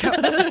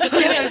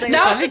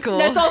 That'd be cool.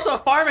 That's also a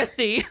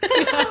pharmacy.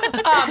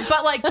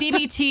 But like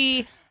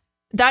DBT,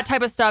 that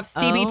type of stuff,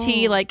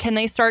 CBT, like, can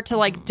they start to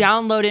like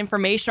download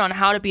information on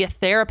how to be a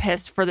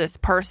therapist for this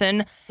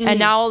person? And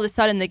now all of a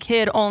sudden the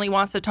kid only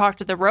wants to talk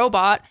to the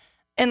robot.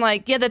 And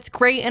like, yeah, that's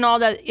great and all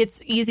that.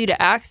 It's easy to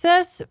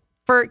access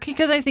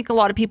because I think a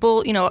lot of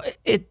people, you know,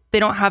 they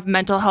don't have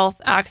mental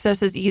health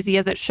access as easy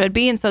as it should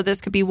be. And so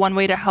this could be one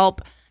way to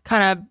help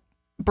kind of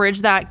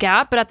bridge that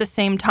gap. But at the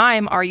same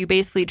time, are you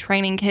basically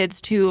training kids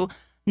to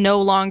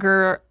no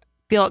longer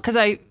because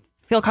I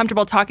feel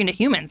comfortable talking to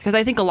humans, because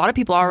I think a lot of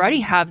people already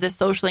have this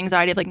social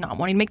anxiety of like not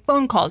wanting to make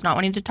phone calls, not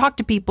wanting to talk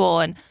to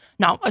people, and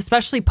not,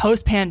 especially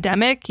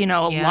post-pandemic, you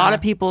know, a lot of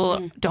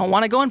people don't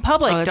want to go in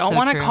public, don't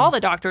want to call the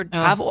doctor,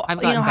 have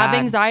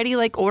anxiety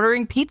like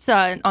ordering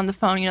pizza on the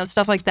phone, you know,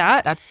 stuff like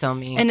that. That's so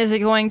mean. And is it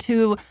going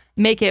to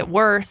make it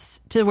worse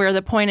to where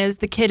the point is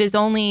the kid is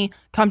only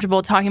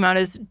comfortable talking about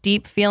his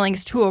deep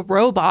feelings to a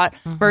robot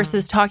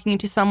versus talking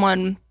to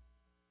someone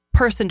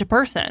person to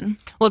person?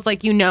 Well, it's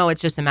like, you know,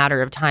 it's just a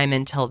matter of time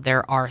until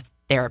there are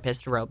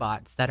therapist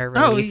robots that are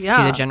released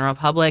to the general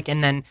public.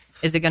 And then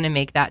is it going to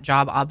make that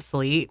job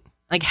obsolete?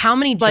 Like, how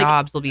many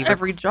jobs will be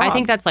every job? I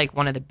think that's like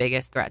one of the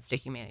biggest threats to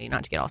humanity.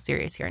 Not to get all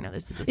serious here. I know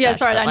this is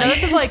I know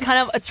this is like kind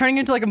of, it's turning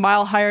into like a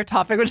mile higher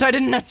topic, which I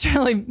didn't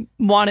necessarily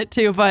want it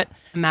to, but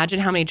imagine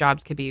how many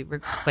jobs could be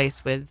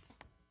replaced with,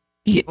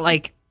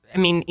 like, I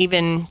mean,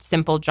 even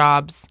simple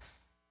jobs.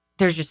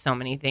 There's just so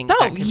many things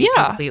that could be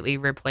completely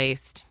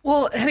replaced.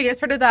 Well, have you guys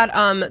heard of that?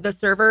 The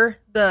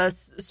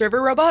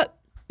server robot.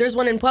 There's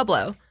one in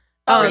Pueblo.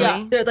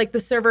 Like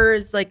the server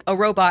is like a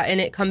robot, and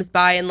it comes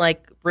by and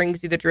like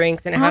brings you the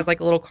drinks, and it has like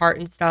a little cart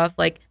and stuff.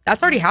 Like,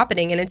 that's already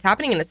happening, and it's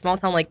happening in a small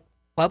town like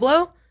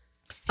Pueblo.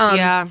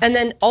 And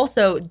then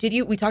also,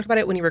 we talked about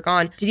it when you were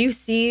gone. Did you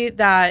see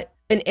that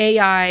an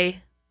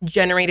AI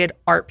generated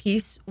art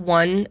piece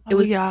won? It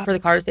was for the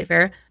Colorado State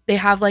Fair. They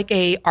have like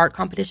a art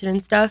competition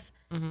and stuff.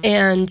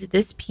 And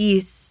this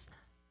piece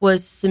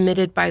was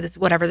submitted by this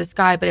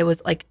guy, but it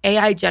was like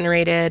AI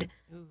generated,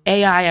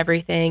 AI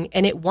everything,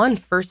 and it won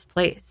first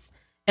place.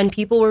 And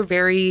people were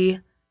very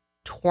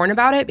torn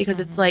about it because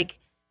it's like,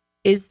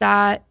 is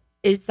that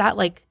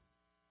like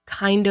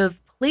kind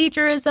of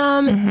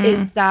plagiarism?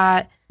 Is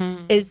that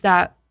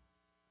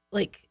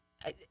like,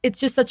 it's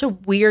just such a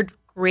weird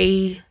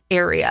gray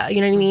area, you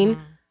know what I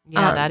mean?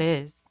 Yeah, that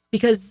is.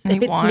 Because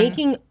if it's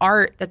making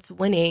art that's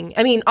winning,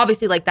 I mean,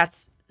 obviously, like,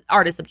 that's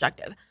art is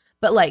subjective,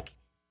 but like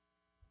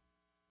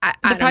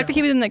the fact that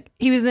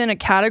he was in a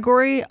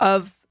category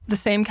of the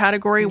same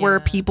category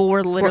where people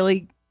were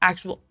literally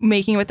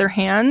making it with their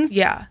hands.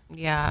 Yeah.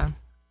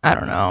 I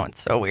don't know.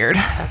 It's so weird.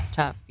 That's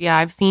tough. Yeah,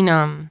 I've seen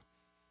I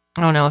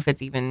don't know if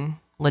it's even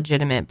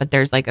legitimate, but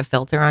there's like a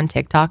filter on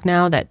TikTok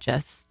now that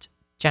just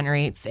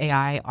generates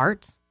AI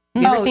art.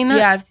 Have you ever seen that?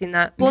 Yeah, I've seen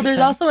that. Well,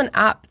 there's also an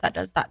app that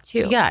does that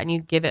too. Yeah, and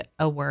you give it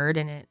a word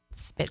and it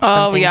spits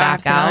something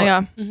back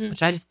out.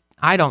 Which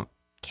I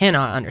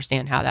cannot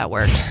understand how that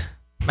works.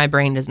 My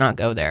brain does not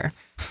go there.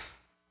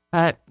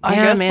 But I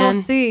guess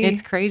we'll see.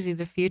 It's crazy,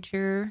 the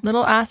future.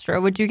 Little Astro,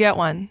 would you get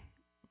one?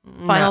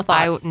 Final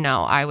thoughts?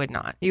 No, I would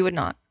not. You would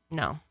not?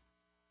 No.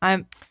 I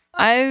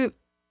mean,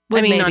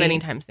 not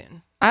anytime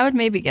soon. I would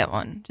maybe get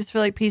one just for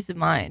like peace of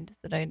mind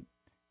that I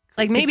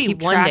like maybe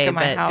one day,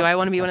 but do I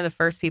want to be one of the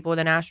first people with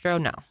an Astro?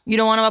 No. You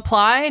don't want to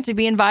apply to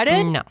be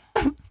invited? No.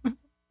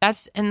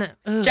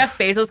 Jeff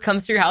Bezos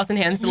comes to your house and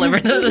hands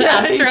delivered the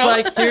Astro. He's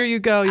like, here you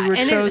go. You were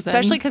chosen.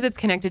 Especially because it's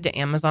connected to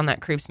Amazon,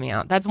 that creeps me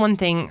out. That's one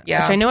thing, which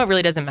I know it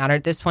really doesn't matter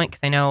at this point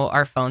because I know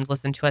our phones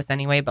listen to us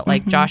anyway. But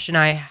like Josh and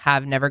I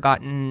have never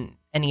gotten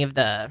any of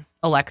the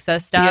Alexa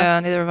stuff. Yeah,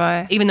 neither have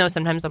I. Even though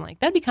sometimes I'm like,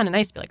 that'd be kind of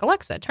nice to be like,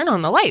 Alexa, turn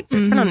on the lights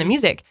or turn on the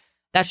music.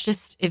 That's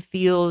just, it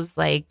feels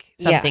like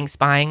something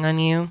spying on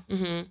you.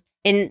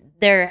 And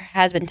there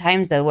has been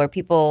times though where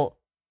people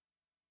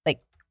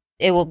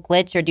it will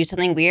glitch or do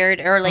something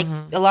weird, or like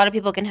a lot of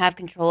people can have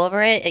control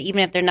over it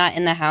even if they're not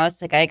in the house.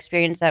 Like, I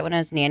experienced that when I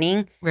was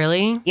nannying.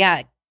 Really?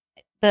 Yeah,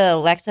 the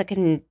Alexa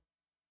can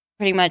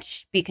pretty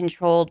much be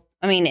controlled.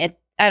 I mean,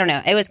 I don't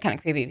know, it was kind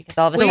of creepy because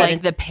all of a sudden,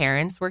 like, the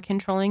parents were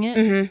controlling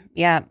it.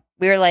 Yeah,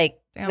 we were like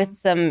with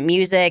some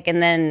music,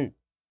 and then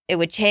it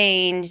would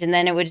change, and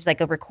then it would just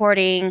like a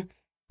recording.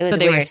 It was so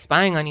they weird. were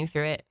spying on you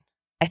through it.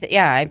 I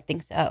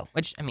think so.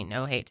 Which, I mean,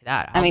 no hate to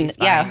that.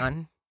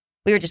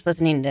 We were just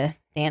listening to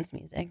dance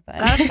music,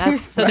 but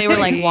so they were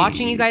like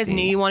watching you guys,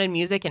 knew you wanted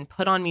music, and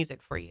put on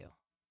music for you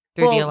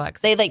through the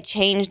Alexa. They like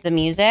changed the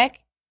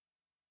music,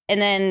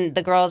 and then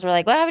the girls were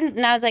like, "What happened?"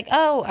 And I was like,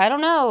 "Oh, I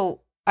don't know."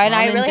 And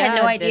I really had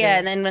no idea.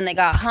 And then when they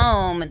got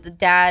home, the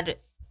dad,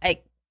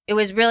 it it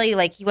was really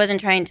like he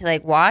wasn't trying to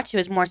like watch. It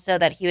was more so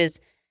that he was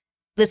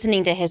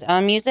listening to his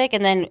own music,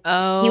 and then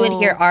he would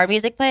hear our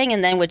music playing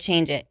and then would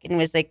change it and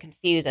was like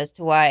confused as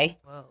to why.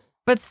 Whoa.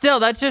 But still,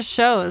 that just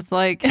shows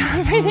like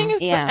everything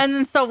is. Yeah. And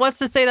then so what's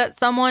to say that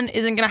someone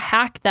isn't going to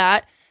hack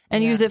that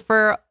and use it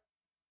for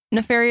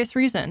nefarious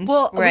reasons?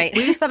 Well, Right.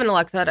 we used to have an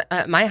Alexa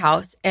at my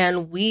house,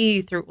 and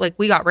we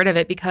got rid of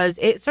it because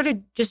it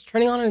started just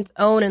turning on its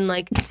own and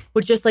like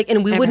would just like,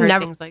 and we I've would heard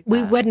never, things like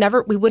we that. would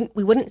never, we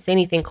wouldn't say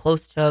anything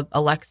close to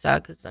Alexa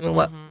because I mean,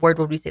 what word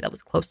would we say that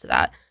was close to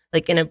that?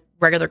 Like in a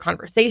regular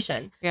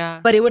conversation. Yeah.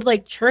 But it would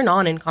like turn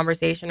on in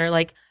conversation, or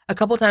like a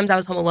couple times I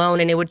was home alone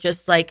and it would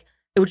just like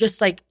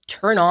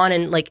turn on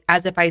and like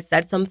as if I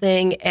said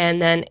something.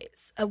 And then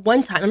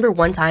one time I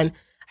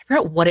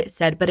forgot what it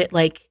said, but it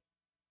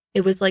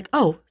was like,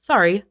 oh,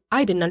 sorry,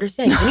 I didn't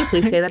understand. Can you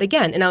please say that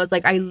again? And I was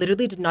like, I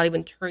literally did not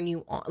even turn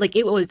you on. Like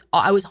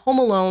I was home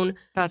alone.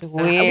 That's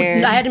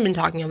Weird. I hadn't been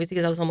talking obviously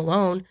because I was home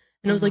alone.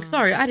 And I was like,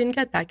 sorry, I didn't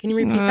get that. Can you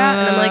repeat that?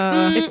 And I'm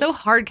like, It's so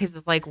hard because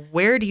it's like,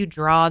 where do you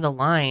draw the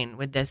line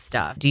with this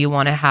stuff? Do you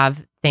want to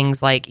have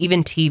things like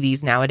even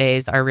TVs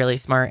nowadays are really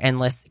smart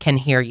and can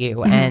hear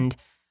you? And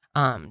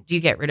do you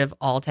get rid of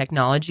all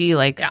technology?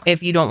 Like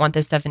if you don't want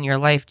this stuff in your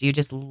life, do you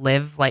just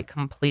live like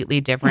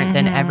completely different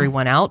than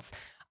everyone else?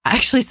 I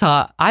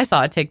saw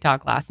a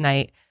TikTok last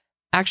night.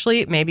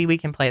 Actually, maybe we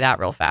can play that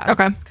real fast.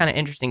 Okay. It's kind of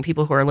interesting.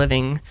 People who are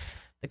living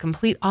the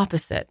complete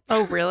opposite.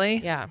 Oh, really?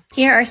 Yeah.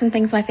 Here are some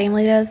things my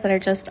family does that are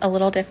just a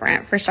little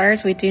different. For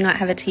starters, we do not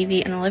have a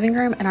TV in the living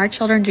room, and our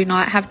children do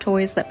not have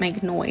toys that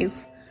make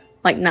noise.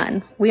 Like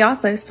none. We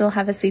also still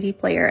have a CD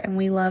player, and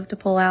we love to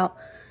pull out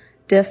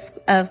discs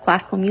of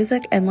classical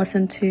music and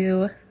listen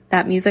to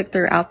that music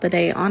throughout the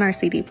day on our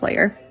CD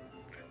player.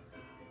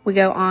 We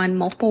go on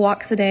multiple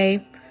walks a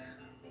day.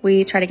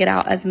 We try to get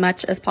out as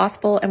much as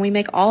possible, and we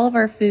make all of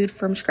our food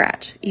from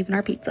scratch, even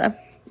our pizza.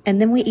 And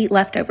then we eat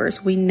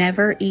leftovers. We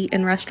never eat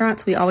in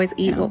restaurants. We always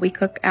eat what we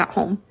cook at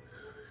home.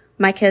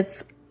 My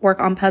kids work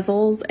on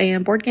puzzles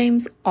and board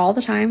games all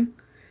the time,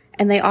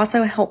 and they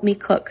also help me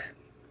cook.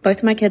 Both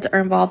of my kids are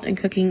involved in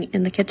cooking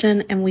in the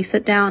kitchen, and we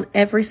sit down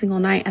every single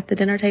night at the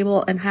dinner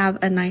table and have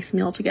a nice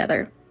meal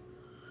together.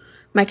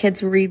 My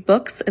kids read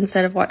books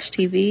instead of watch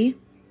TV,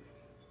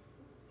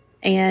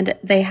 and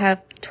they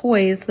have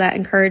toys that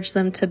encourage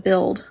them to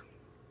build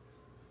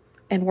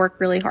and work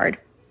really hard.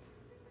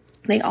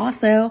 They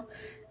also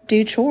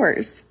do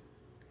chores,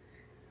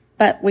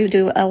 but we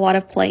do a lot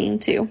of playing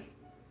too.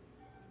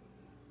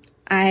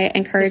 I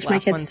encourage my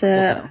kids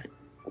to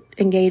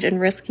engage in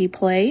risky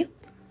play.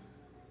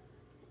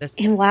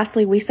 And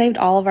lastly, we saved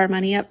all of our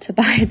money up to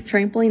buy a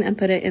trampoline and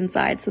put it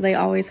inside, so they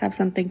always have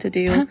something to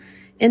do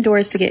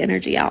indoors to get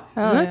energy out.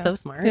 Isn't that so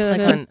smart? Yeah,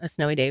 like that on a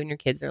snowy day when your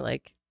kids are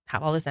like,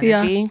 have all this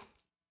energy,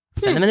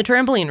 send them in the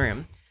trampoline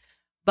room.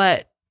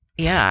 But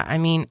yeah, I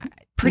mean,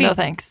 No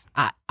thanks.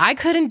 I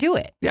couldn't do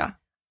it. Yeah.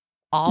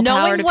 All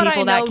power to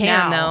people that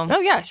can, though.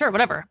 Oh yeah, sure,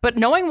 whatever. But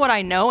knowing what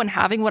I know and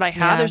having what I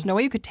have, there's no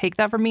way you could take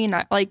that from me. And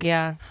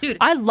Dude,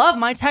 I love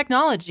my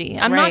technology.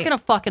 I'm not gonna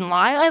fucking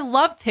lie. I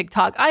love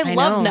TikTok. I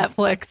love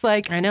Netflix.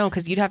 Like I know,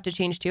 because you'd have to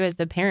change too as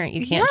the parent.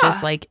 You can't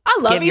just like I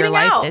love give your eating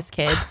life out. this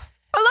kid.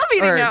 I love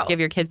eating or out. give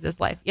your kids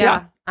this life.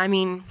 Yeah. I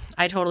mean,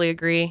 I totally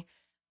agree.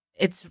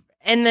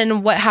 And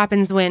then what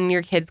happens when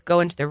your kids go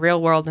into the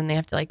real world and they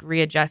have to like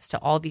readjust to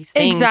all these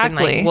things?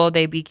 Exactly. And like, will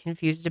they be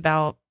confused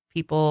about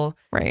people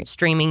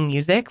streaming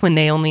music when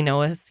they only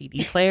know a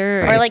CD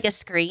player? Or like a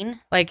screen?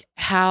 Like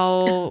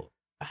how,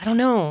 I don't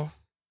know.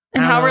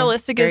 And I don't how know.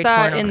 realistic Very is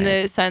that torn in on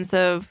the it. sense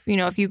of,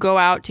 if you go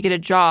out to get a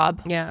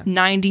job,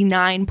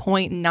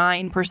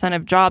 99.9%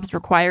 of jobs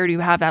require you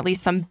to have at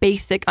least some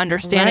basic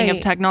understanding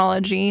of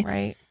technology.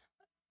 Right.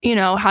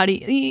 How do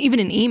you, even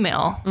an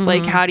email,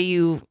 like how do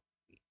you'd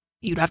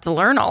have to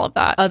learn all of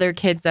that. Other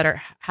kids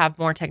that have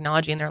more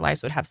technology in their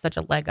lives would have such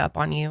a leg up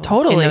on you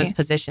Totally. in those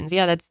positions.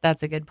 Yeah,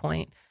 that's a good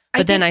point.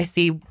 But then I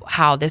see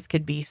how this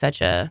could be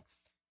such a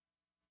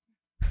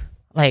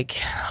like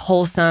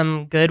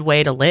wholesome, good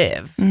way to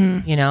live,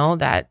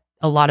 that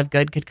a lot of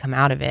good could come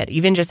out of it.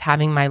 Even just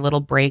having my little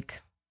break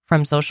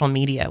from social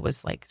media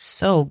was like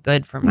so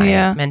good for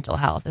my mental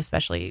health,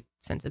 especially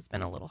since it's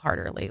been a little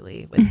harder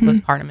lately with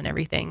postpartum and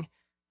everything.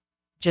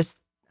 Just,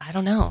 I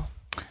don't know.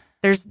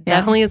 There's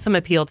definitely some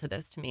appeal to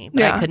this to me,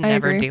 but I could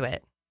never do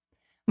it.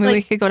 I mean,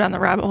 we could go down the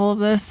rabbit hole of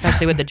this.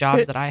 Especially with the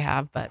jobs that I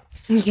have. But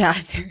yeah.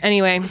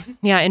 Anyway,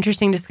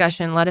 interesting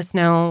discussion. Let us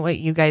know what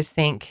you guys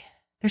think.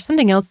 There's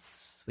something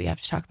else we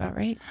have to talk about,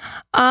 right?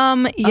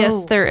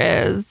 Yes, there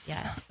is.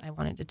 Yes, I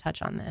wanted to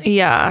touch on this.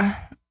 Yeah.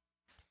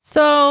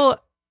 So,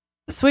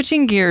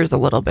 switching gears a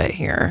little bit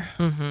here.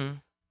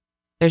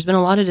 There's been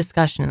a lot of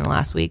discussion in the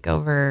last week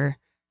over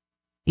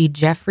the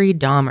Jeffrey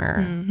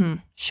Dahmer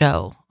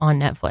show on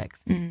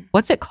Netflix.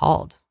 What's it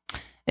called?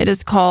 It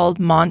is called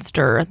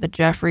Monster, the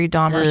Jeffrey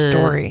Dahmer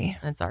story.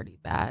 That's already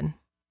bad.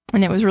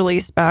 And it was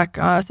released back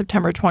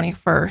September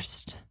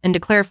 21st. And to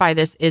clarify,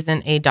 this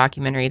isn't a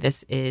documentary.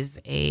 This is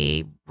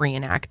a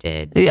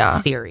reenacted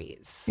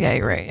series. Yeah,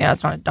 you're right. Yeah,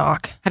 it's not a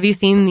doc. Have you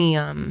seen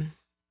the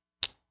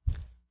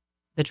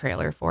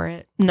trailer for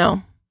it?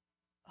 No.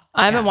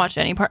 I haven't watched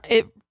any part.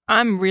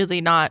 I'm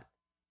really not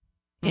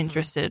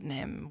interested in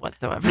him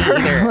whatsoever.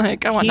 Either.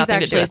 Like, I want He's nothing to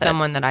do actually with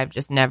someone that I've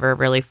just never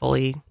really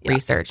fully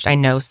researched. I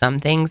know some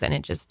things, and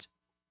it just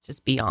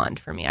beyond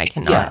for me. I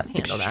cannot it's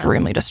handle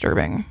extremely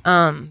disturbing.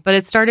 But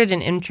it started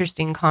an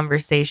interesting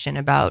conversation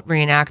about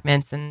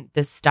reenactments and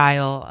this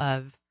style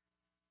of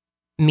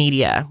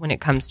media when it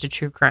comes to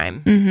true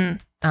crime.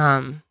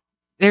 Mm-hmm.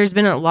 There's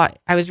been a lot.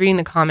 I was reading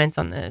the comments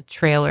on the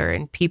trailer,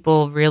 and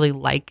people really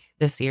like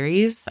the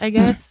series, I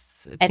guess.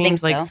 It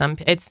seems like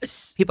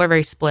people are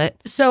very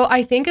split. So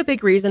I think a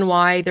big reason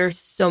why there's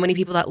so many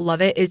people that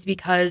love it is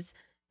because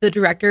the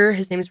director,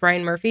 his name is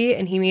Ryan Murphy,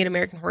 and he made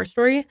American Horror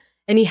Story,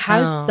 and he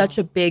has such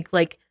a big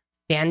like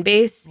fan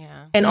base,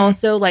 and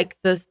also like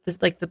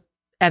the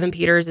Evan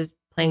Peters is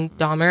playing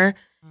Dahmer,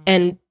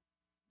 and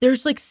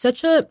there's like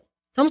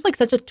it's almost like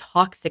such a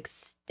toxic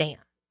stan.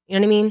 You know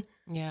what I mean?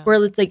 Yeah.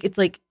 Where it's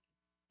like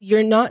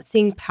you're not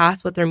seeing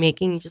past what they're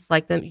making. You just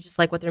like them. You just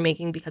like what they're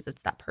making because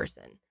it's that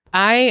person.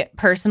 I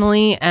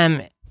personally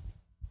am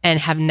and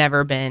have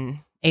never been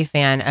a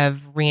fan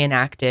of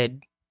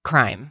reenacted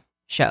crime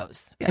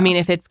shows. Yeah. I mean,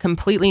 if it's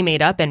completely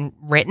made up and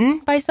written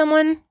by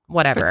someone,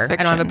 whatever. I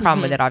don't have a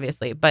problem with it,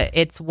 obviously. But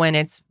it's when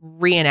it's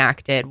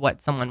reenacted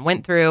what someone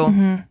went through.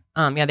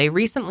 Mm-hmm. They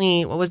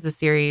recently, what was the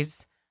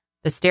series?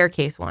 The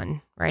Staircase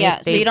one, right?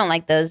 Yeah, so you don't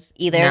like those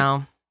either?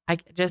 No. I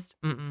just,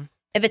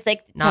 If it's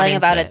like telling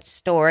about a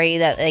story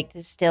that like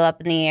is still up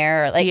in the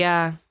air, or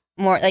like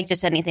more like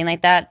just anything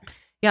like that.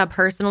 Yeah,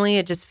 personally,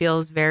 it just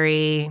feels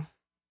very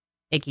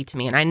icky to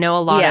me. And I know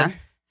a lot of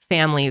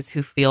families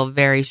who feel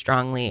very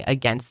strongly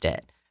against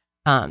it.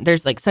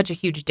 There's like such a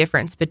huge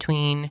difference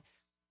between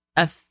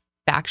a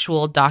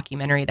factual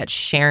documentary that's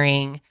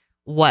sharing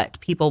what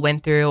people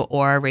went through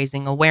or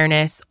raising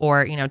awareness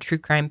or, true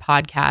crime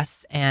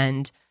podcasts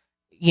and,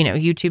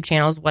 YouTube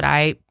channels, what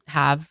I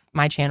have,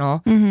 my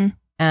channel.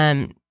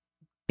 Mm-hmm.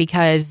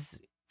 Because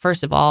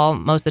first of all,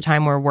 most of the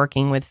time we're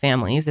working with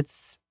families. It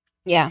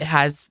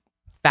has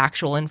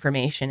factual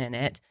information in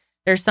it.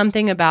 There's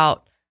something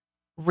about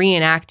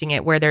reenacting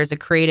it where there's a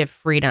creative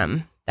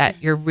freedom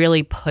that you're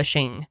really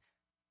pushing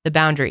the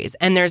boundaries.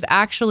 And there's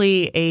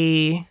actually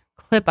a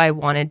clip I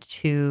wanted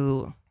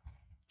to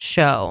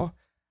show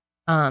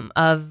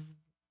of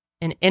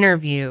an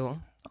interview.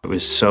 It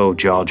was so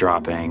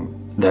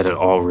jaw-dropping that it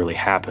all really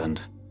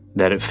happened,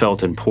 that it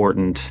felt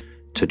important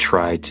to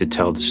try to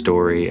tell the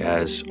story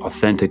as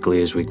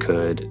authentically as we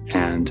could.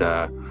 And,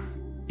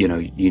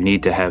 you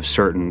need to have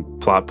certain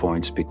plot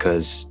points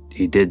because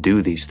he did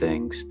do these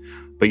things,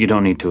 but you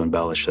don't need to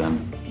embellish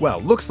them.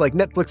 Well, looks like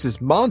Netflix's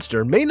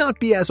Monster may not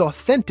be as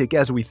authentic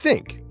as we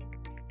think.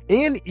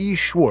 Anne E.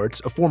 Schwartz,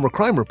 a former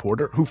crime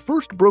reporter who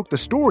first broke the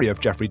story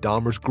of Jeffrey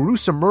Dahmer's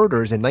gruesome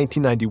murders in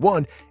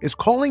 1991, is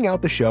calling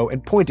out the show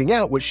and pointing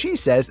out what she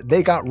says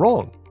they got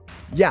wrong.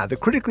 Yeah, the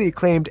critically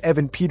acclaimed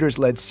Evan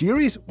Peters-led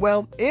series,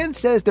 well, Anne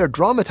says they're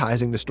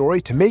dramatizing the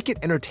story to make it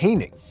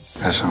entertaining.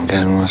 Guess I'm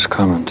getting what's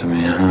coming to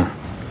me, huh?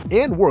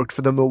 Anne worked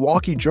for the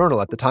Milwaukee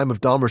Journal at the time of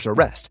Dahmer's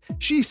arrest.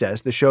 She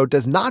says the show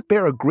does not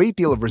bear a great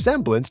deal of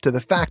resemblance to the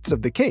facts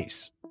of the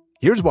case.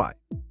 Here's why.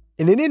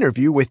 In an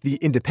interview with The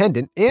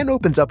Independent, Anne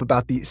opens up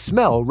about the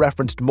smell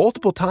referenced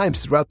multiple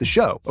times throughout the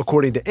show.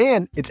 According to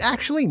Anne, it's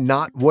actually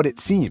not what it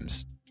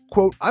seems.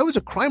 Quote, I was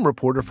a crime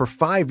reporter for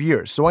 5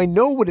 years, so I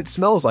know what it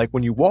smells like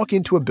when you walk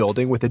into a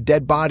building with a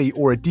dead body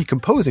or a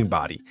decomposing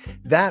body.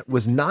 That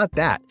was not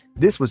that.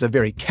 This was a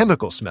very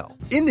chemical smell.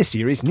 In the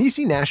series,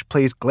 Niecy Nash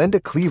plays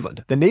Glenda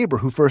Cleveland, the neighbor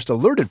who first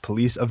alerted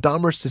police of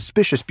Dahmer's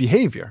suspicious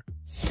behavior.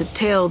 To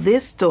tell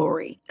this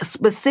story,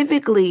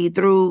 specifically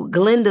through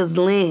Glenda's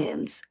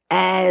lens,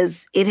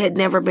 as it had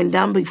never been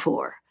done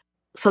before.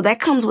 So that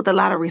comes with a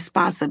lot of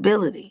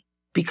responsibility,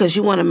 because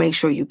you want to make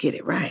sure you get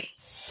it right.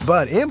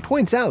 But Anne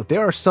points out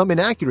there are some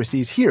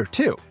inaccuracies here,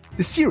 too.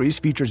 The series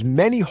features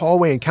many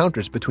hallway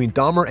encounters between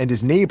Dahmer and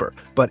his neighbor,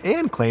 but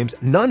Anne claims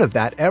none of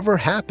that ever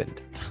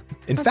happened.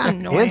 In fact,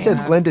 annoying. Anne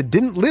says Glenda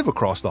didn't live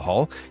across the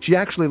hall. She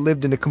actually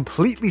lived in a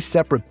completely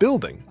separate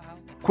building.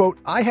 Quote,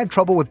 I had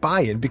trouble with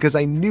buy-in because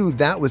I knew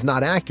that was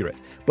not accurate,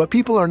 but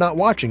people are not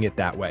watching it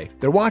that way.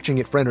 They're watching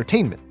it for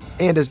entertainment.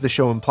 And as the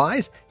show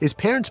implies, his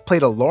parents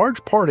played a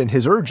large part in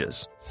his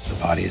urges. The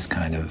body is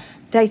kind of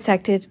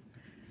dissected.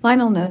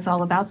 Lionel knows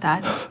all about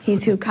that.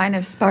 He's who kind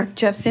of sparked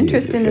Jeff's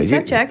interest in the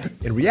subject.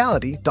 In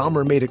reality,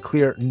 Dahmer made it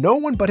clear no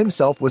one but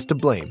himself was to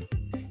blame.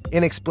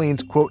 Anne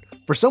explains, quote,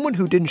 for someone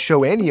who didn't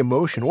show any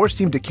emotion or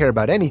seem to care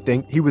about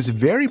anything, he was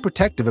very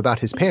protective about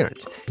his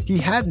parents. He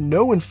had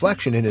no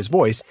inflection in his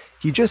voice.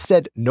 He just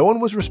said no one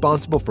was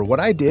responsible for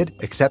what I did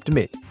except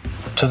me.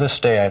 To this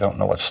day, I don't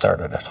know what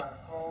started it.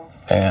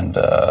 And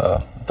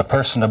the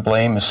person to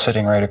blame is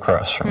sitting right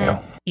across from you.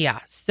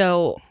 Yeah,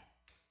 so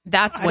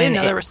that's I didn't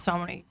know there were so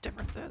many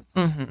differences.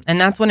 Mm-hmm.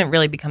 And that's when it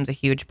really becomes a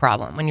huge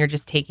problem, when you're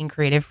just taking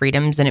creative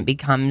freedoms and it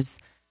becomes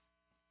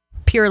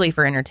purely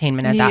for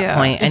entertainment at that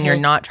point, and you're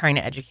not trying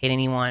to educate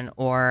anyone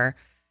or,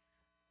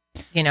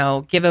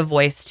 give a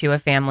voice to a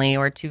family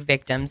or to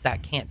victims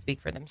that can't speak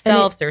for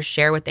themselves or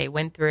share what they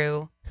went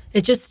through.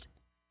 It just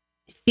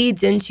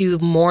feeds into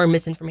more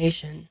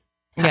misinformation.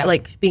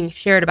 like being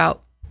shared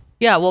about.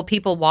 Yeah, well,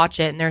 people watch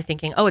it and they're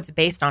thinking, oh, it's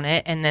based on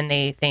it. And then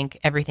they think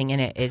everything in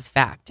it is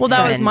fact. Well,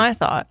 that and was my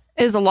thought,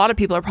 is a lot of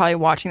people are probably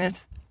watching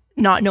this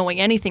not knowing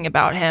anything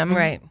about him.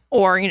 Right.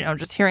 Or,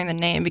 just hearing the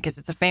name because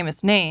it's a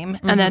famous name.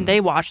 And then they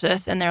watch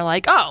this and they're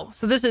like, oh,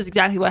 so this is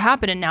exactly what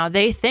happened. And now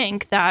they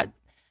think that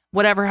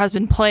whatever has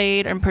been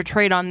played and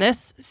portrayed on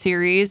this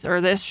series or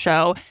this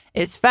show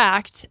is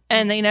fact.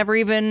 And they never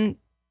even,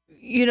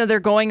 they're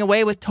going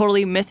away with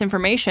totally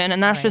misinformation.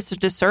 And that's just a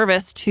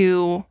disservice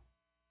to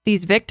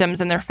these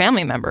victims and their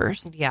family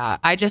members. Yeah,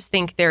 I just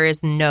think there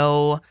is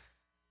no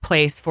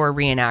place for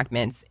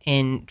reenactments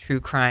in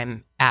true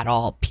crime at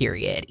all,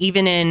 period.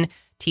 Even in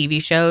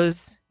TV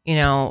shows,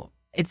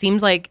 it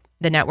seems like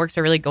the networks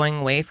are really going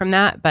away from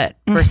that. But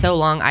for so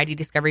long, ID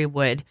Discovery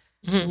would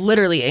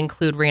literally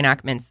include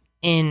reenactments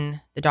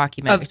in the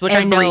documentaries, which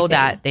I know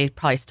that they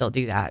probably still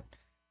do that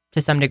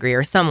to some degree,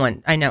 or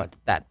someone, I know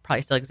that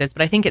probably still exists,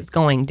 but I think it's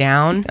going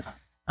down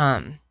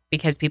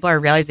because people are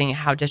realizing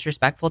how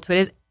disrespectful to it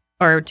is,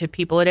 or to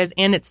people it is,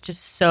 and it's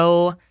just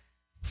so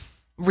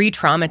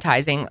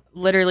re-traumatizing.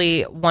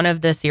 Literally, one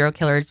of the serial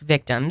killer's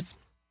victims,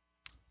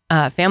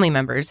 family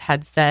members,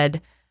 had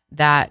said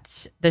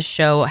that the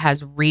show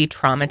has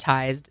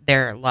re-traumatized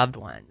their loved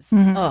ones.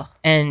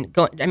 And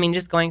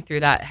just going through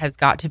that has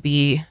got to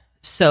be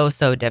so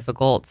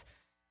difficult.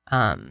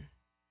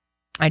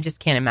 I just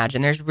can't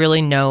imagine. There's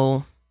really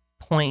no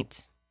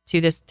point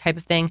to this type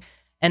of thing.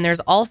 And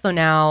there's also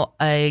now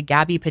a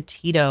Gabby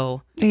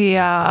Petito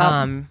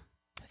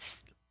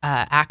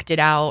acted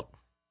out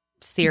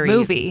series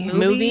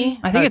movie.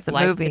 I think it's a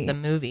movie. It's a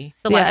movie.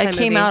 It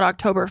came out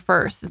October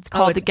 1st. It's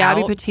called The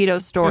Gabby Petito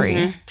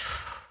Story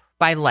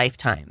by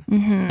Lifetime,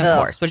 of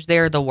course, which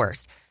they're the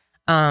worst.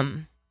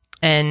 And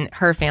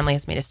her family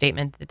has made a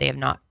statement that they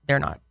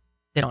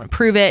don't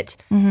approve it,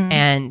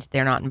 and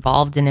they're not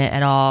involved in it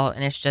at all.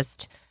 And it's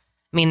just,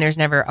 there's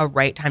never a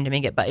right time to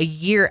make it, but a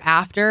year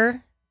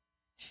after,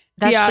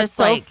 that's just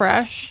so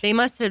fresh. They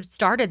must have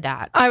started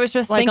that. I was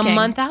just thinking a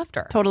month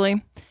after.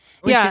 Totally.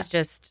 Which is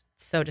just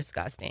so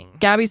disgusting.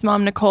 Gabby's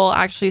mom, Nicole,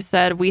 actually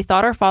said, "We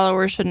thought our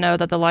followers should know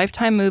that the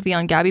Lifetime movie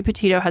on Gabby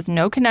Petito has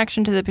no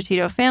connection to the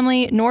Petito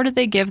family, nor did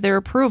they give their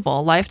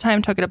approval.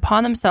 Lifetime took it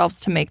upon themselves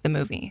to make the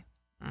movie."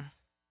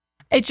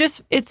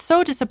 It's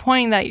so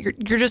disappointing that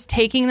you're just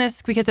taking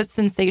this because it's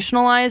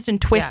sensationalized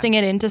and twisting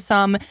it into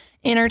some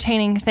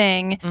entertaining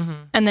thing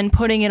and then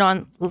putting it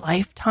on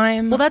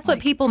Lifetime. Well, that's what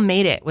people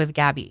made it with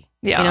Gabby.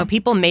 Yeah.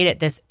 People made it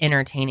this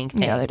entertaining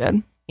thing. Yeah, they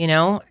did.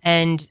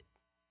 And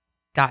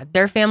God,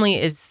 their family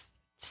is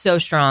so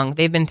strong.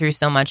 They've been through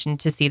so much, and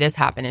to see this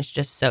happen is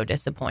just so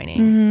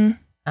disappointing.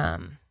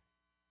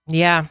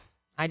 Yeah,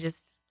 I don't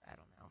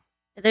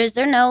know. Is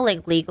there no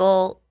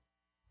legal?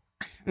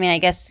 I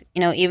guess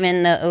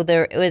even though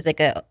it was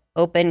a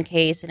open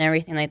case and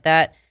everything like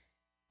that,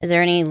 is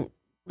there any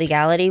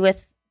legality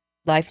with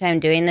Lifetime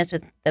doing this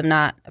with them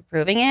not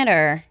approving it,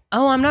 or?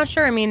 Oh, I'm not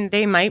sure.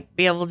 They might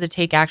be able to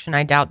take action.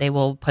 I doubt they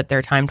will put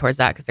their time towards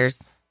that because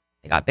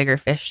they got bigger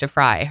fish to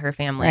fry. Her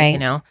family,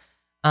 right.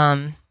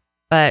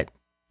 But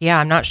yeah,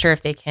 I'm not sure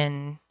if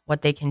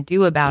what they can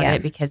do about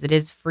it because it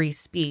is free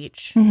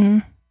speech.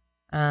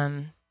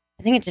 I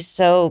think it's just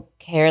so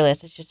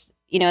careless. It's just,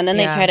 and then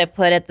they try to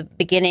put at the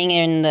beginning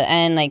and the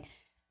end,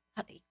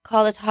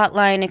 call this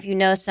hotline if you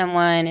know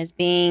someone is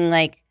being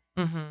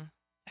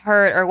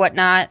hurt or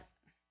whatnot.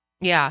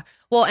 Yeah.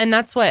 Well, and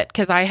that's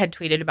because I had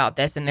tweeted about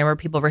this and there were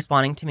people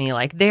responding to me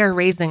they're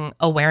raising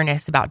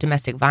awareness about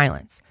domestic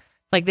violence.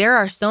 It's there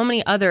are so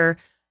many other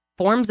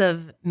forms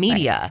of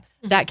media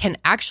that can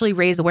actually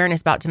raise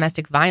awareness about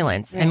domestic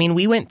violence. Right.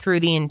 We went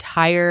through the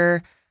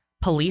entire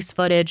police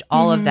footage,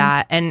 all of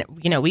that. And,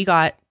 we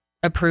got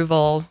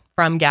approval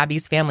from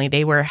Gabby's family.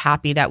 They were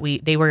happy that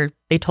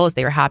they told us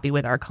they were happy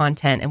with our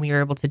content, and we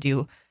were able to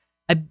do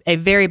a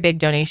very big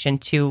donation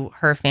to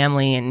her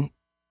family and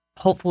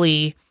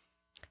hopefully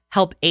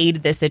help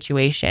aid the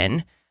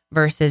situation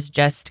versus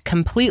just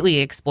completely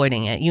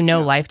exploiting it.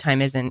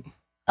 Lifetime isn't.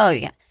 Oh,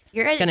 yeah.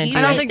 I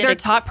don't think their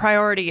top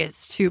priority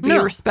is to be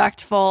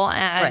respectful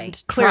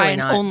and try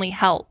and only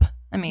help.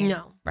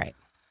 No. Right.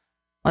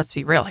 Let's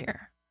be real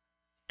here.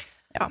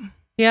 Yeah.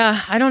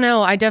 Yeah, I don't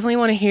know. I definitely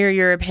want to hear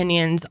your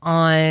opinions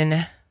on,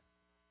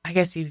 I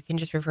guess you can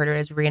just refer to it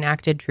as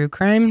reenacted true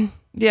crime.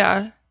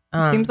 Yeah.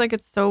 It seems like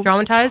it's so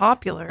dramatized,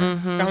 popular.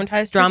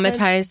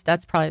 Dramatized.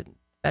 That's probably a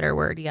better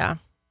word. Yeah.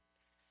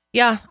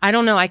 Yeah. I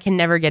don't know. I can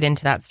never get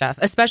into that stuff,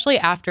 especially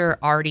after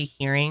already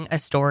hearing a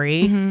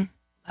story.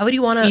 Why would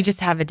you want to? You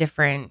just have a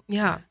different,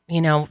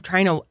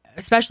 trying to,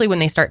 especially when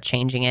they start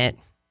changing it.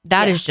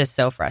 That is just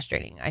so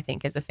frustrating, I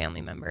think, as a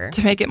family member.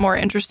 To make it more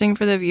interesting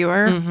for the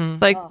viewer.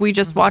 We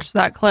just watched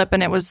that clip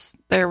and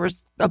there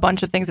was a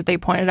bunch of things that they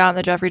pointed out in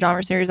the Jeffrey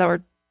Dahmer series that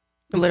were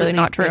literally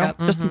not true.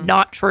 Just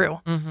not true.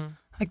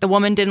 The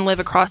woman didn't live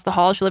across the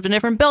hall. She lived in a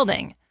different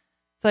building.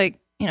 It's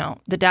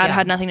the dad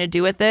had nothing to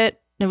do with it.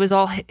 It was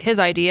all his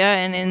idea.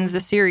 And in the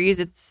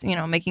series, it's,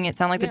 making it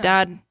sound like the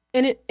dad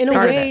in a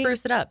way,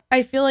 spruce it up.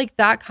 I feel like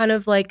that kind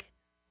of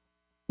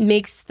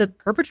makes the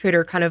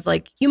perpetrator kind of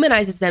like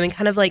humanizes them and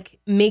kind of like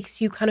makes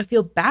you kind of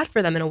feel bad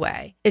for them in a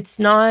way. It's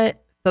not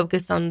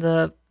focused on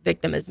the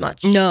victim as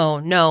much.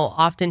 No.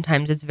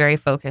 Oftentimes it's very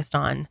focused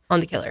on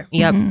the killer.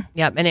 Yep.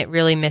 And it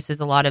really misses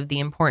a lot of the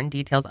important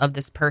details of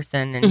this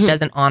person and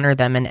doesn't honor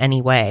them in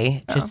any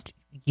way. It just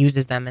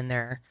uses them in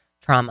their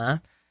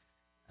trauma.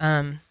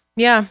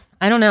 Yeah,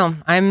 I don't know.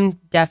 I'm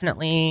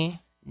definitely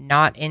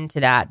not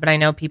into that, but I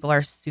know people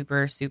are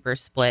super, super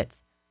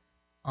split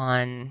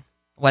on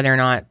whether or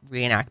not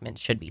reenactments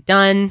should be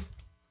done.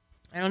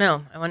 I don't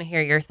know. I want to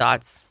hear your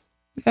thoughts.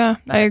 Yeah,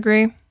 I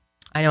agree.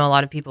 I know a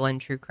lot of people in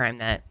true crime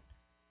that,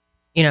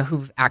 you know,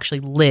 who've actually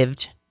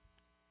lived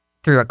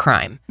through a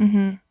crime.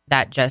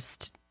 That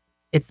just,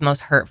 it's the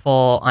most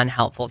hurtful,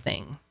 unhelpful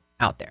thing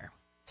out there.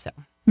 So,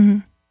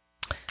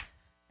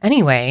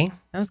 anyway,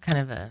 that was kind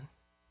of a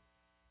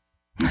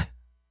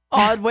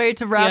odd way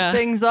to wrap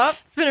things up.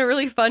 It's been a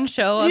really fun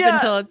show up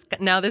until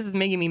now. This is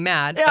making me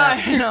mad.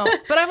 Yeah, I know.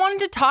 But I wanted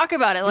to talk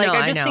about it. Like,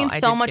 I just seen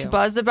so much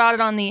buzz about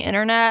it on the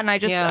internet, and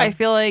I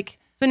feel like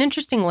it's been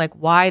interesting. Like,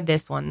 why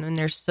this one? And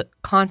there's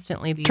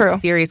constantly these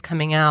series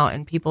coming out,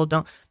 and people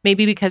don't.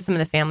 Maybe because some of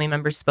the family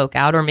members spoke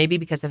out, or maybe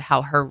because of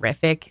how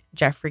horrific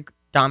Jeffrey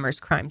Dahmer's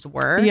crimes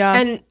were. Yeah,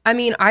 and I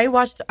mean, I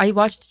watched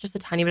just a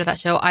tiny bit of that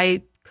show.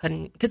 I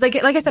couldn't because like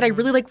I said, I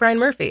really like Ryan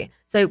Murphy,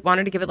 so I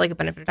wanted to give it like a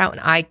benefit of the doubt,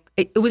 and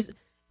it was.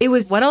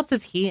 What else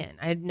is he in?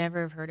 I'd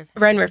never have heard of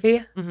him. Ryan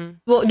Murphy?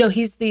 Well, no,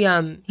 he's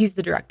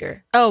the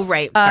director. Oh,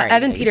 right. Sorry.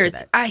 Evan Peters.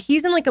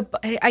 He's in like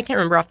I can't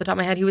remember off the top of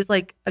my head. He was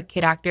like a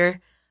kid actor.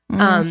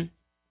 I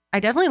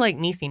definitely like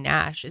Niecy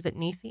Nash. Is it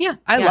Niecy? Yeah,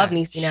 I love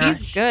Niecy Nash.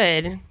 She's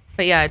good.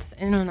 But yeah, it's,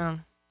 I don't know.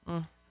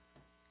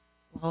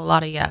 A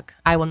lot of yuck.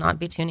 I will not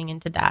be tuning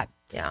into that.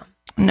 Yeah.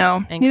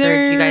 No. I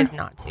encourage you guys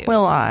not to.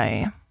 Will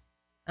I?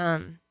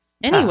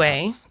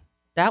 Anyway,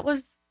 that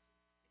was...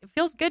 It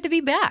feels good to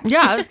be back.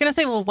 Yeah, I was going to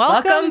say, well,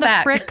 welcome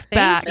back.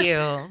 Thank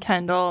you.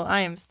 Kendall.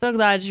 I am so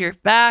glad you're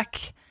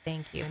back.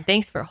 Thank you. And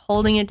thanks for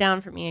holding it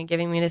down for me and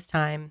giving me this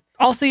time.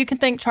 Also, you can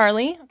thank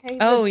Charlie. Okay,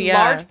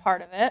 large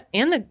part of it.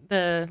 And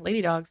the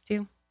lady dogs,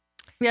 too.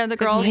 Yeah, the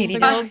girls. Lady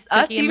dogs.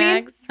 Us, you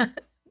Mags.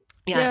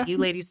 Yeah, you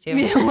ladies, too.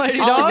 Yeah, lady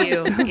all dogs.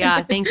 of you.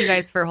 Yeah, thank you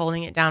guys for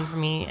holding it down for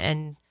me.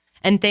 And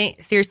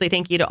seriously,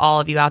 thank you to all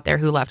of you out there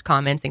who left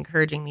comments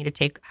encouraging me to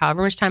take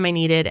however much time I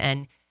needed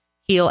and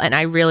heal, and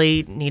I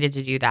really needed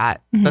to do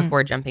that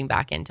before jumping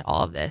back into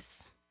all of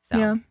this. So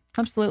yeah,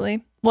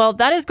 absolutely. Well,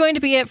 that is going to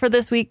be it for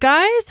this week,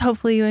 guys.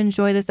 Hopefully you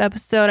enjoy this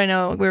episode. I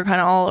know we were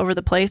kind of all over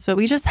the place, but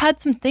we just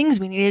had some things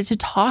we needed to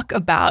talk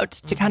about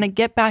to kind of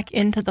get back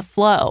into the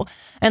flow.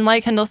 And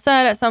like Kendall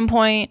said, at some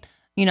point,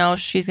 you know,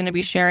 she's going to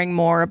be sharing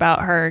more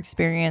about her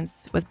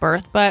experience with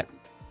birth, but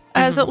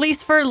as at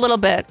least for a little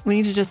bit, we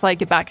need to just like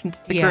get back into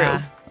the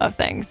groove of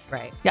things.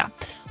 Right. Yeah.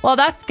 Well,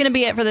 that's going to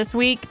be it for this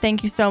week.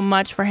 Thank you so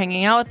much for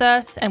hanging out with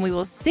us, and we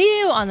will see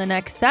you on the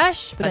next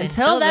sesh. But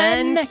until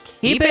then,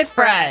 keep it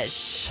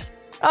fresh.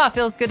 Oh, it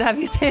feels good to have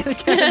you say it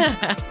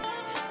again.